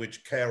that,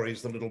 which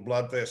carries the little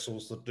blood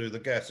vessels that do the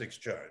gas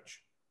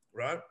exchange,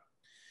 right?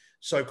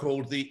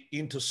 So-called the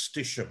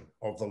interstitium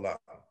of the lung,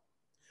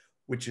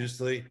 which is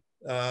the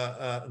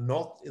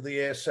not the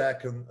air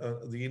sac and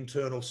the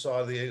internal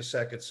side of the air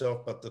sac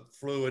itself, but the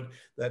fluid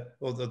that,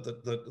 or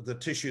the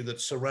tissue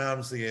that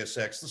surrounds the air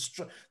sacs,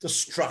 the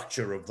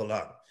structure of the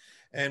lung.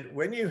 And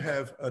when you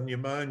have a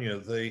pneumonia,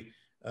 the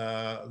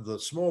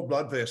small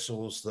blood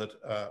vessels that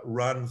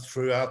run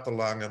throughout the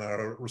lung and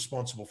are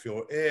responsible for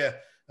your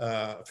air,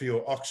 for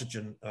your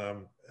oxygen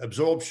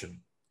absorption,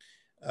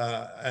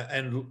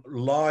 and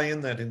lie in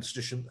that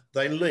interstitium,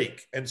 they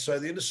leak. And so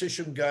the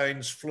interstitium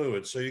gains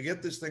fluid. So you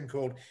get this thing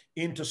called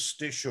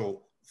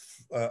interstitial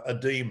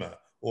edema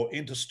or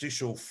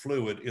interstitial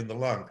fluid in the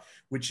lung,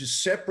 which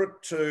is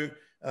separate to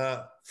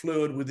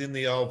fluid within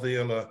the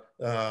alveolar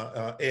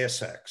air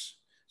sacs.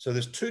 So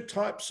there's two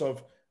types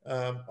of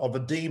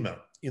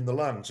edema in the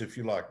lungs, if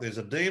you like. There's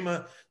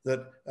edema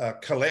that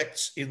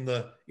collects in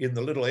the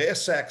little air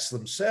sacs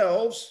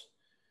themselves,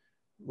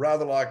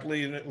 rather like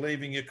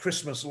leaving your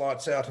Christmas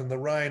lights out in the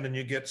rain and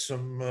you get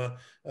some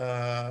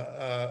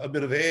a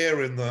bit of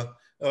air in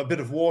a bit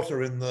of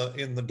water in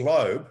the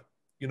globe.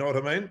 You know what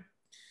I mean?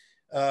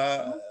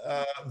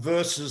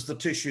 Versus the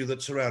tissue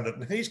that's around it.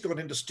 And he's got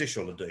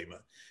interstitial edema,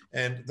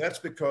 and that's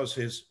because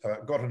he's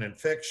got an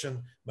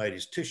infection, made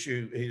his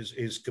tissue,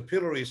 his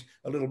capillaries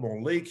a little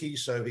more leaky,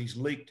 so he's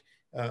leaked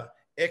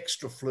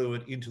extra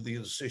fluid into the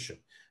interstitium.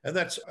 And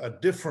that's a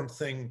different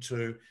thing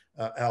to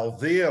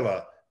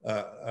alveolar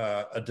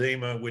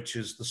edema, which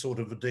is the sort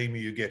of edema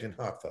you get in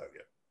heart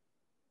failure.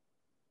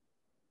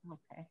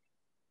 Okay.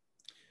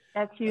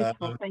 That's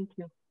useful. Thank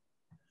you.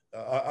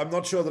 I'm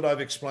not sure that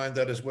I've explained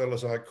that as well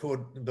as I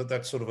could, but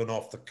that's sort of an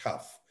off the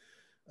cuff.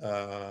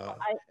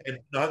 And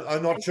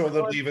I'm not sure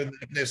that even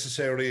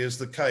necessarily is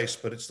the case,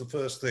 but it's the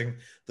first thing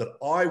that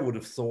I would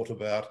have thought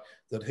about,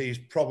 that he's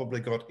probably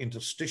got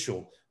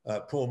interstitial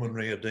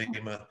pulmonary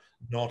edema,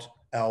 not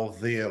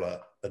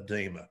alveolar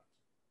edema.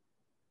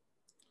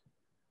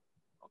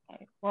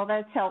 Okay, well,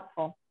 that's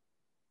helpful.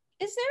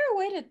 Is there a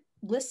way to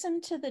listen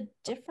to the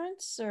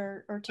difference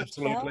or to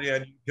Absolutely, tell?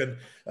 and you can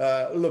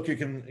look.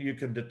 You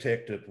can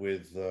detect it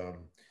with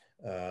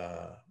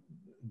high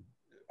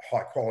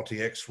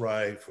quality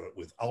X-ray,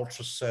 with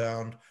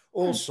ultrasound.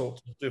 All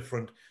sorts of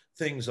different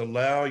things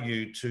allow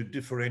you to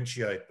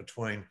differentiate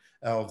between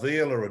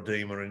alveolar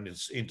edema and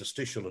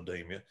interstitial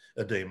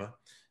edema.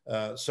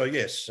 So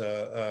yes,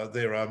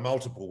 there are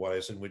multiple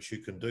ways in which you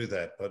can do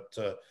that, but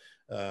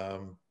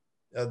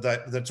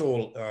that's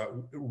all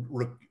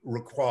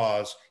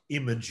requires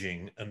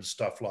imaging and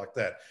stuff like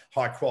that.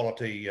 High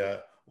quality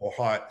or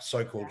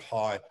so-called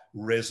high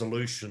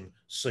resolution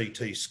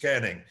CT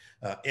scanning,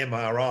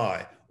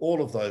 MRI,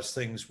 all of those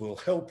things will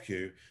help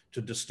you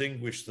to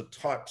distinguish the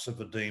types of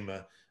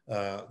edema,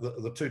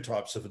 the two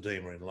types of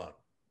edema in lung.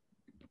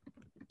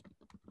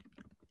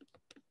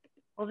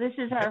 Well, this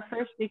is our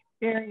first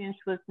experience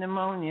with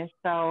pneumonia,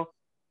 so,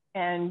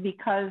 and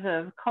because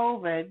of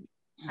COVID,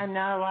 I'm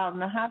not allowed in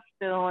the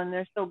hospital, and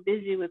they're so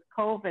busy with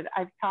COVID,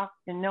 I've talked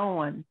to no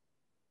one.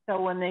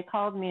 So when they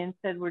called me and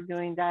said we're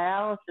doing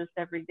dialysis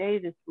every day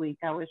this week,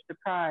 I was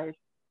surprised.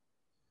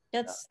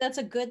 That's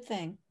a good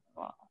thing.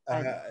 Well,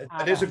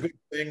 it is a good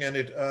thing, and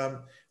it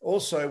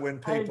also, when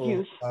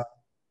people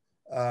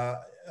are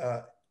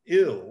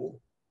ill,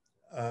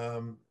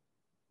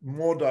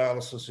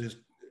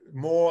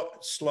 more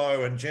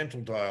slow and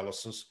gentle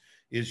dialysis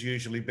is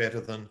usually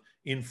better than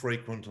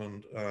infrequent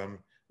and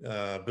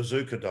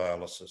bazooka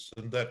dialysis,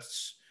 and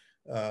that's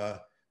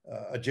a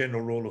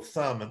general rule of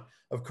thumb. And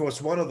of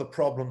course, one of the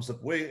problems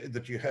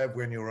that you have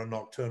when you're a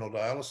nocturnal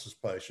dialysis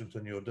patient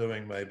and you're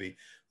doing maybe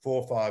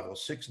 4, 5, or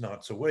 6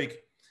 nights a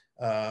week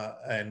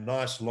and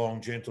nice,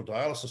 long, gentle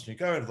dialysis, and you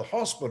go into the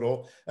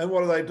hospital, and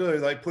what do?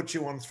 They put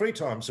you on 3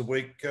 times a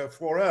week,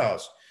 4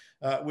 hours,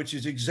 which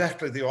is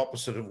exactly the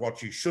opposite of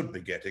what you should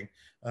be getting.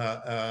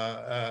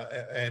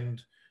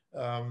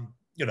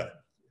 You know,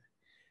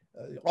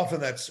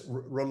 often that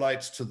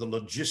relates to the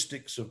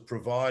logistics of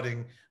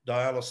providing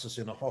dialysis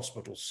in a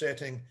hospital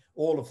setting,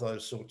 all of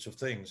those sorts of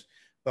things.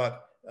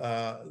 But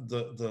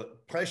the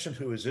patient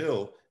who is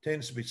ill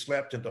tends to be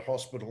slapped into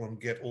hospital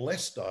and get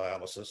less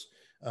dialysis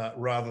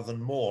rather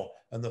than more.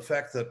 And the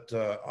fact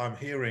that I'm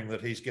hearing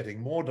that he's getting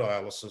more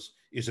dialysis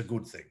is a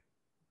good thing.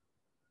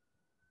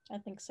 I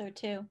think so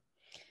too.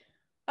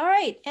 All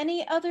right,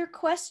 any other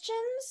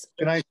questions?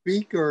 Can I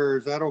speak, or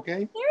is that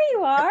okay? There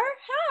you are.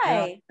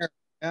 Hi.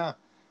 Yeah.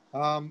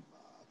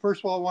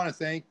 First of all, I want to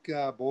thank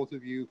both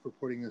of you for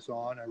putting this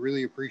on. I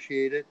really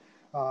appreciate it.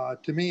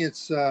 To me,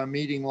 it's a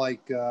meeting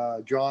like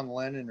John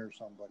Lennon or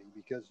somebody,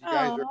 because you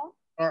guys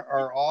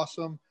are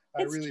awesome.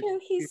 It's true.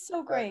 He's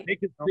so great.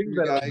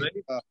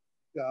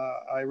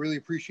 I really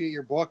appreciate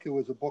your book. It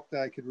was a book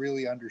that I could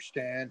really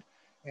understand,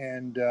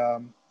 and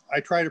I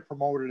try to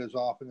promote it as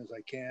often as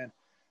I can.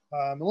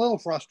 I'm a little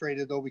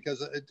frustrated, though,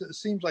 because it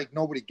seems like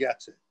nobody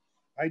gets it.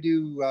 I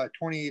do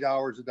 28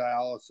 hours of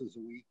dialysis a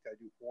week. I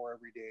do 4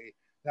 every day.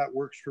 That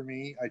works for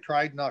me. I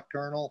tried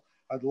nocturnal.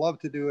 I'd love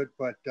to do it,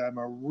 but I'm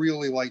a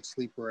really light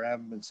sleeper. I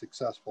haven't been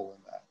successful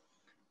in that.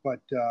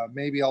 But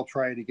maybe I'll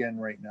try it again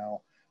right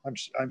now.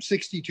 I'm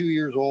 62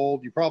 years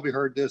old. You probably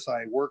heard this.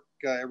 I work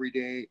every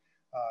day.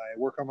 I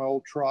work on my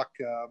old truck.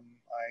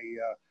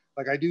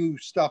 I do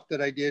stuff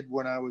that I did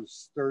when I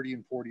was 30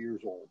 and 40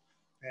 years old.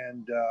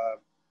 And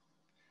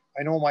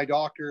I know my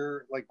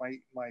doctor, like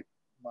my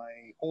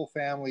whole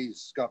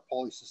family's got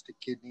polycystic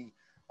kidney.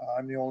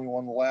 I'm the only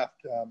one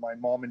left. My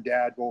mom and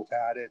dad both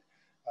had it.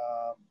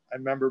 I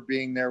remember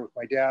being there with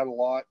my dad a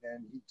lot,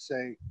 and he'd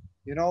say,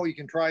 you know, you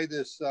can try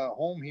this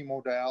home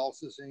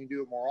hemodialysis and you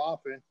do it more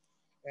often.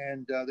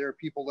 And there are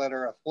people that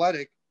are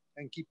athletic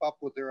and keep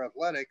up with their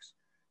athletics.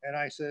 And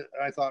I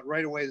thought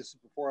right away, this is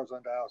before I was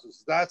on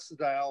dialysis, that's the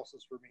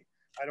dialysis for me.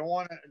 I don't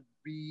want to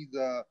be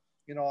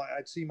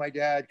I'd see my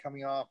dad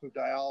coming off of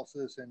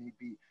dialysis and he'd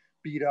be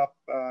beat up,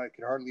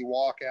 could hardly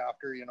walk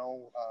after,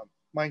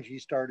 mind you, he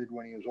started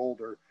when he was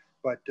older,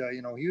 but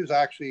he was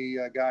actually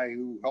a guy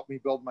who helped me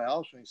build my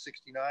house when he's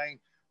 69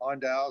 on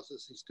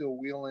dialysis. He's still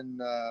wheeling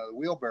the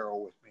wheelbarrow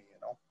with me,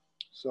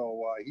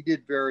 so he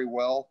did very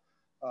well.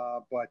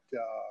 But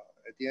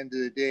at the end of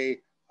the day,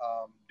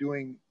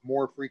 doing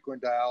more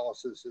frequent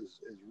dialysis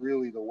is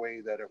really the way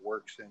that it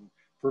works. And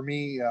for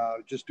me,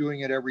 just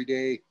doing it every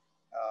day,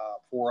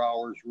 4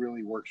 hours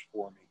really works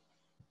for me.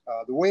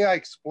 The way I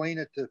explain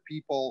it to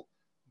people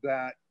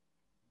that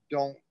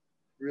don't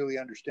really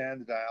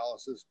understand the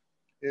dialysis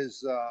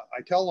is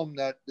I tell them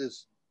that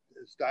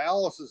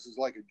dialysis is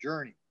like a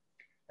journey,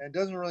 and it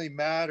doesn't really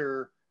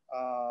matter.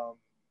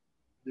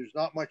 There's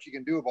not much you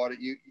can do about it.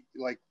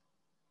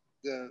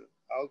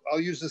 I'll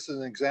use this as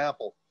an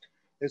example.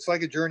 It's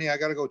like a journey. I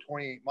got to go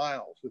 28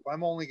 miles. If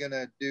I'm only going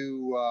to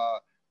do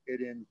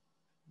it in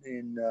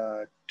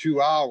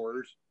 2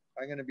 hours,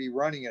 I'm going to be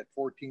running at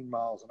 14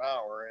 miles an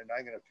hour, and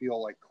I'm going to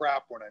feel like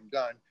crap when I'm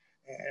done,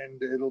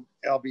 and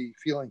I'll be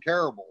feeling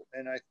terrible.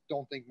 And I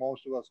don't think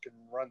most of us can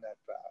run that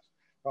fast.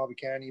 Probably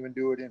can't even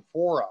do it in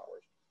 4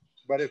 hours.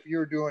 But if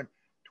you're doing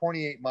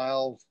 28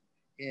 miles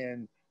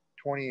in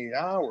 28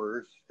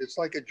 hours, it's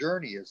like a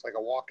journey. It's like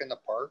a walk in the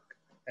park.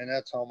 And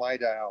that's how my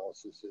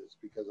dialysis is,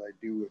 because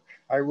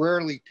I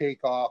rarely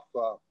take off.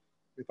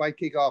 If I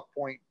take off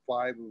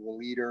 0.5 of a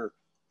liter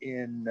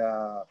in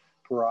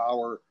per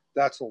hour,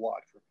 that's a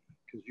lot for me,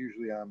 because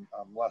usually I'm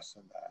less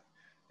than that.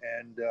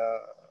 And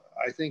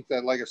I think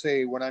that, like I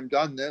say, when I'm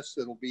done this,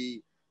 it'll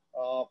be,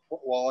 I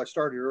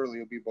started early,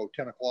 it'll be about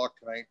 10 o'clock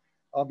tonight.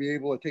 I'll be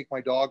able to take my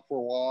dog for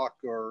a walk,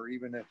 or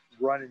even if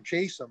run and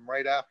chase them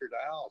right after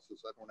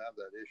dialysis. I don't have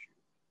that issue.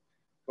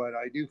 But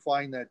I do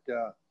find that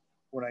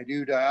when I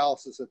do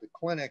dialysis at the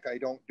clinic, I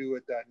don't do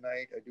it that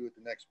night. I do it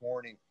the next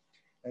morning.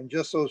 And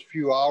just those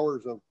few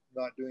hours of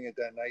not doing it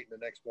that night and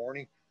the next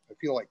morning, I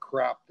feel like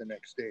crap the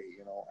next day,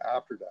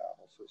 after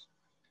dialysis.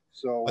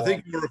 So I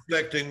think you're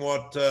reflecting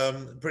what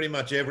pretty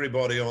much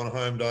everybody on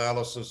home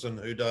dialysis and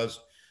who does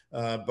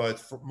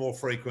both more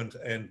frequent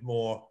and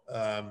more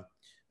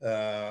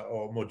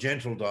or more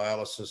gentle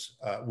dialysis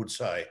would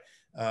say.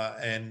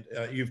 And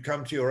you've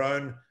come to your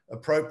own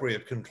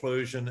appropriate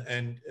conclusion,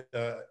 and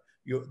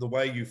the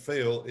way you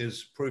feel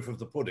is proof of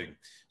the pudding.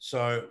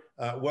 So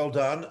well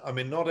done. I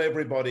mean, not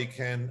everybody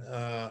can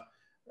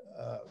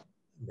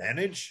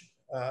manage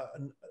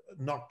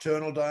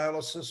nocturnal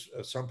dialysis.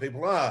 Some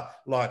people are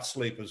light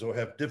sleepers or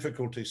have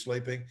difficulty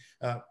sleeping.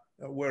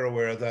 We're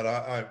aware of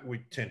that. We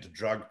tend to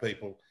drug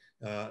people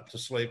to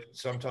sleep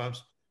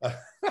sometimes. I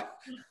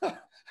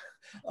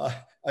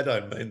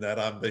don't mean that.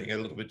 I'm being a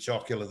little bit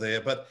jocular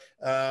there, but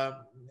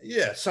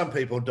yeah, some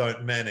people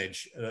don't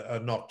manage a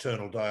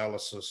nocturnal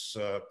dialysis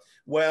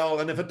well,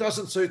 and if it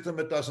doesn't suit them,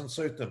 it doesn't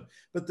suit them.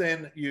 But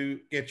then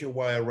you get your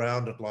way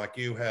around it like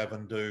you have,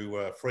 and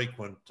do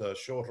frequent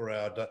shorter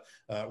hour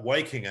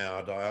waking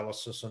hour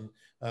dialysis, and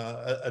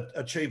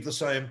achieve the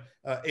same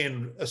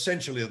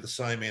essentially the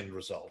same end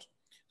result.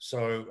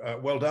 So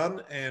well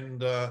done,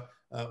 and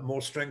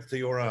more strength to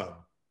your arm.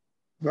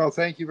 Well,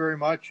 thank you very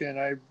much.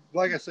 And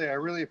like I say, I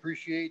really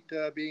appreciate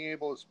being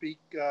able to speak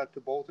to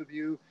both of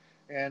you.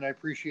 And I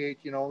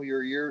appreciate,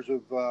 your years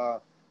of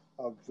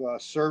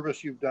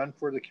service you've done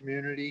for the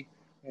community.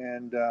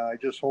 And I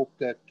just hope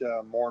that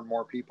more and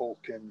more people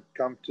can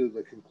come to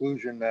the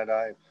conclusion that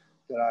I've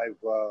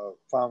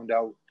found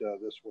out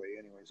this way.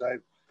 Anyways, I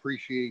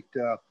appreciate,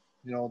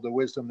 the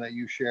wisdom that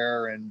you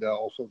share, and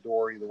also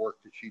Dory, the work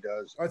that she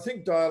does. I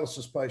think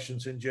dialysis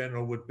patients in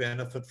general would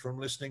benefit from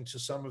listening to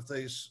some of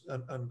these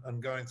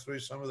and going through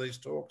some of these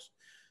talks.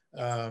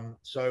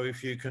 So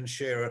if you can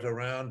share it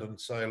around and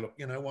say, look,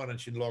 why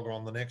don't you log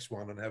on the next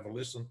one and have a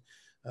listen,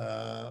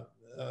 all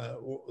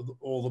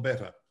the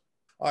better.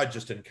 I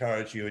just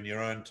encourage you in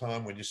your own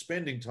time, when you're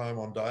spending time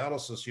on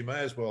dialysis, you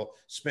may as well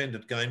spend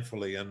it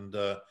gainfully and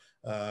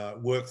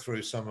work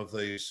through some of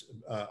these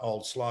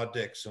old slide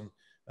decks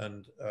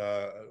and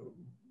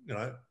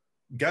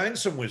gain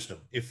some wisdom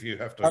if you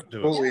have to do it.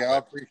 Absolutely, I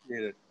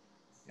appreciate it.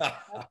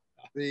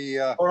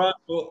 All right,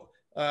 well,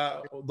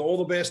 all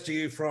the best to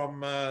you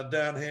from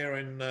down here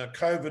in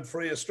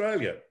COVID-free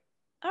Australia.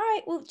 All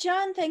right, well,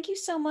 John, thank you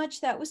so much.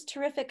 That was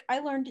terrific. I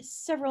learned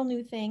several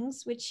new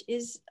things, which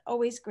is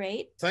always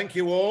great. Thank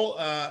you all.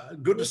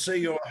 Good to see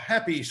your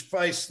happy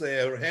face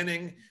there,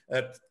 Henning,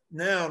 at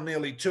now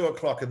nearly 2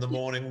 o'clock in the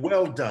morning.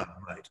 Well done,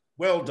 mate.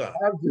 Well done.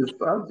 I'm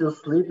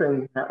just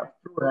sleeping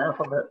through half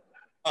of it.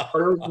 But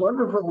it was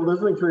wonderful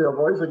listening to your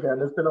voice again.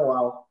 It's been a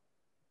while.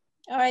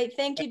 All right.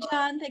 Thank you,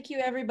 John. Thank you,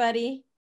 everybody.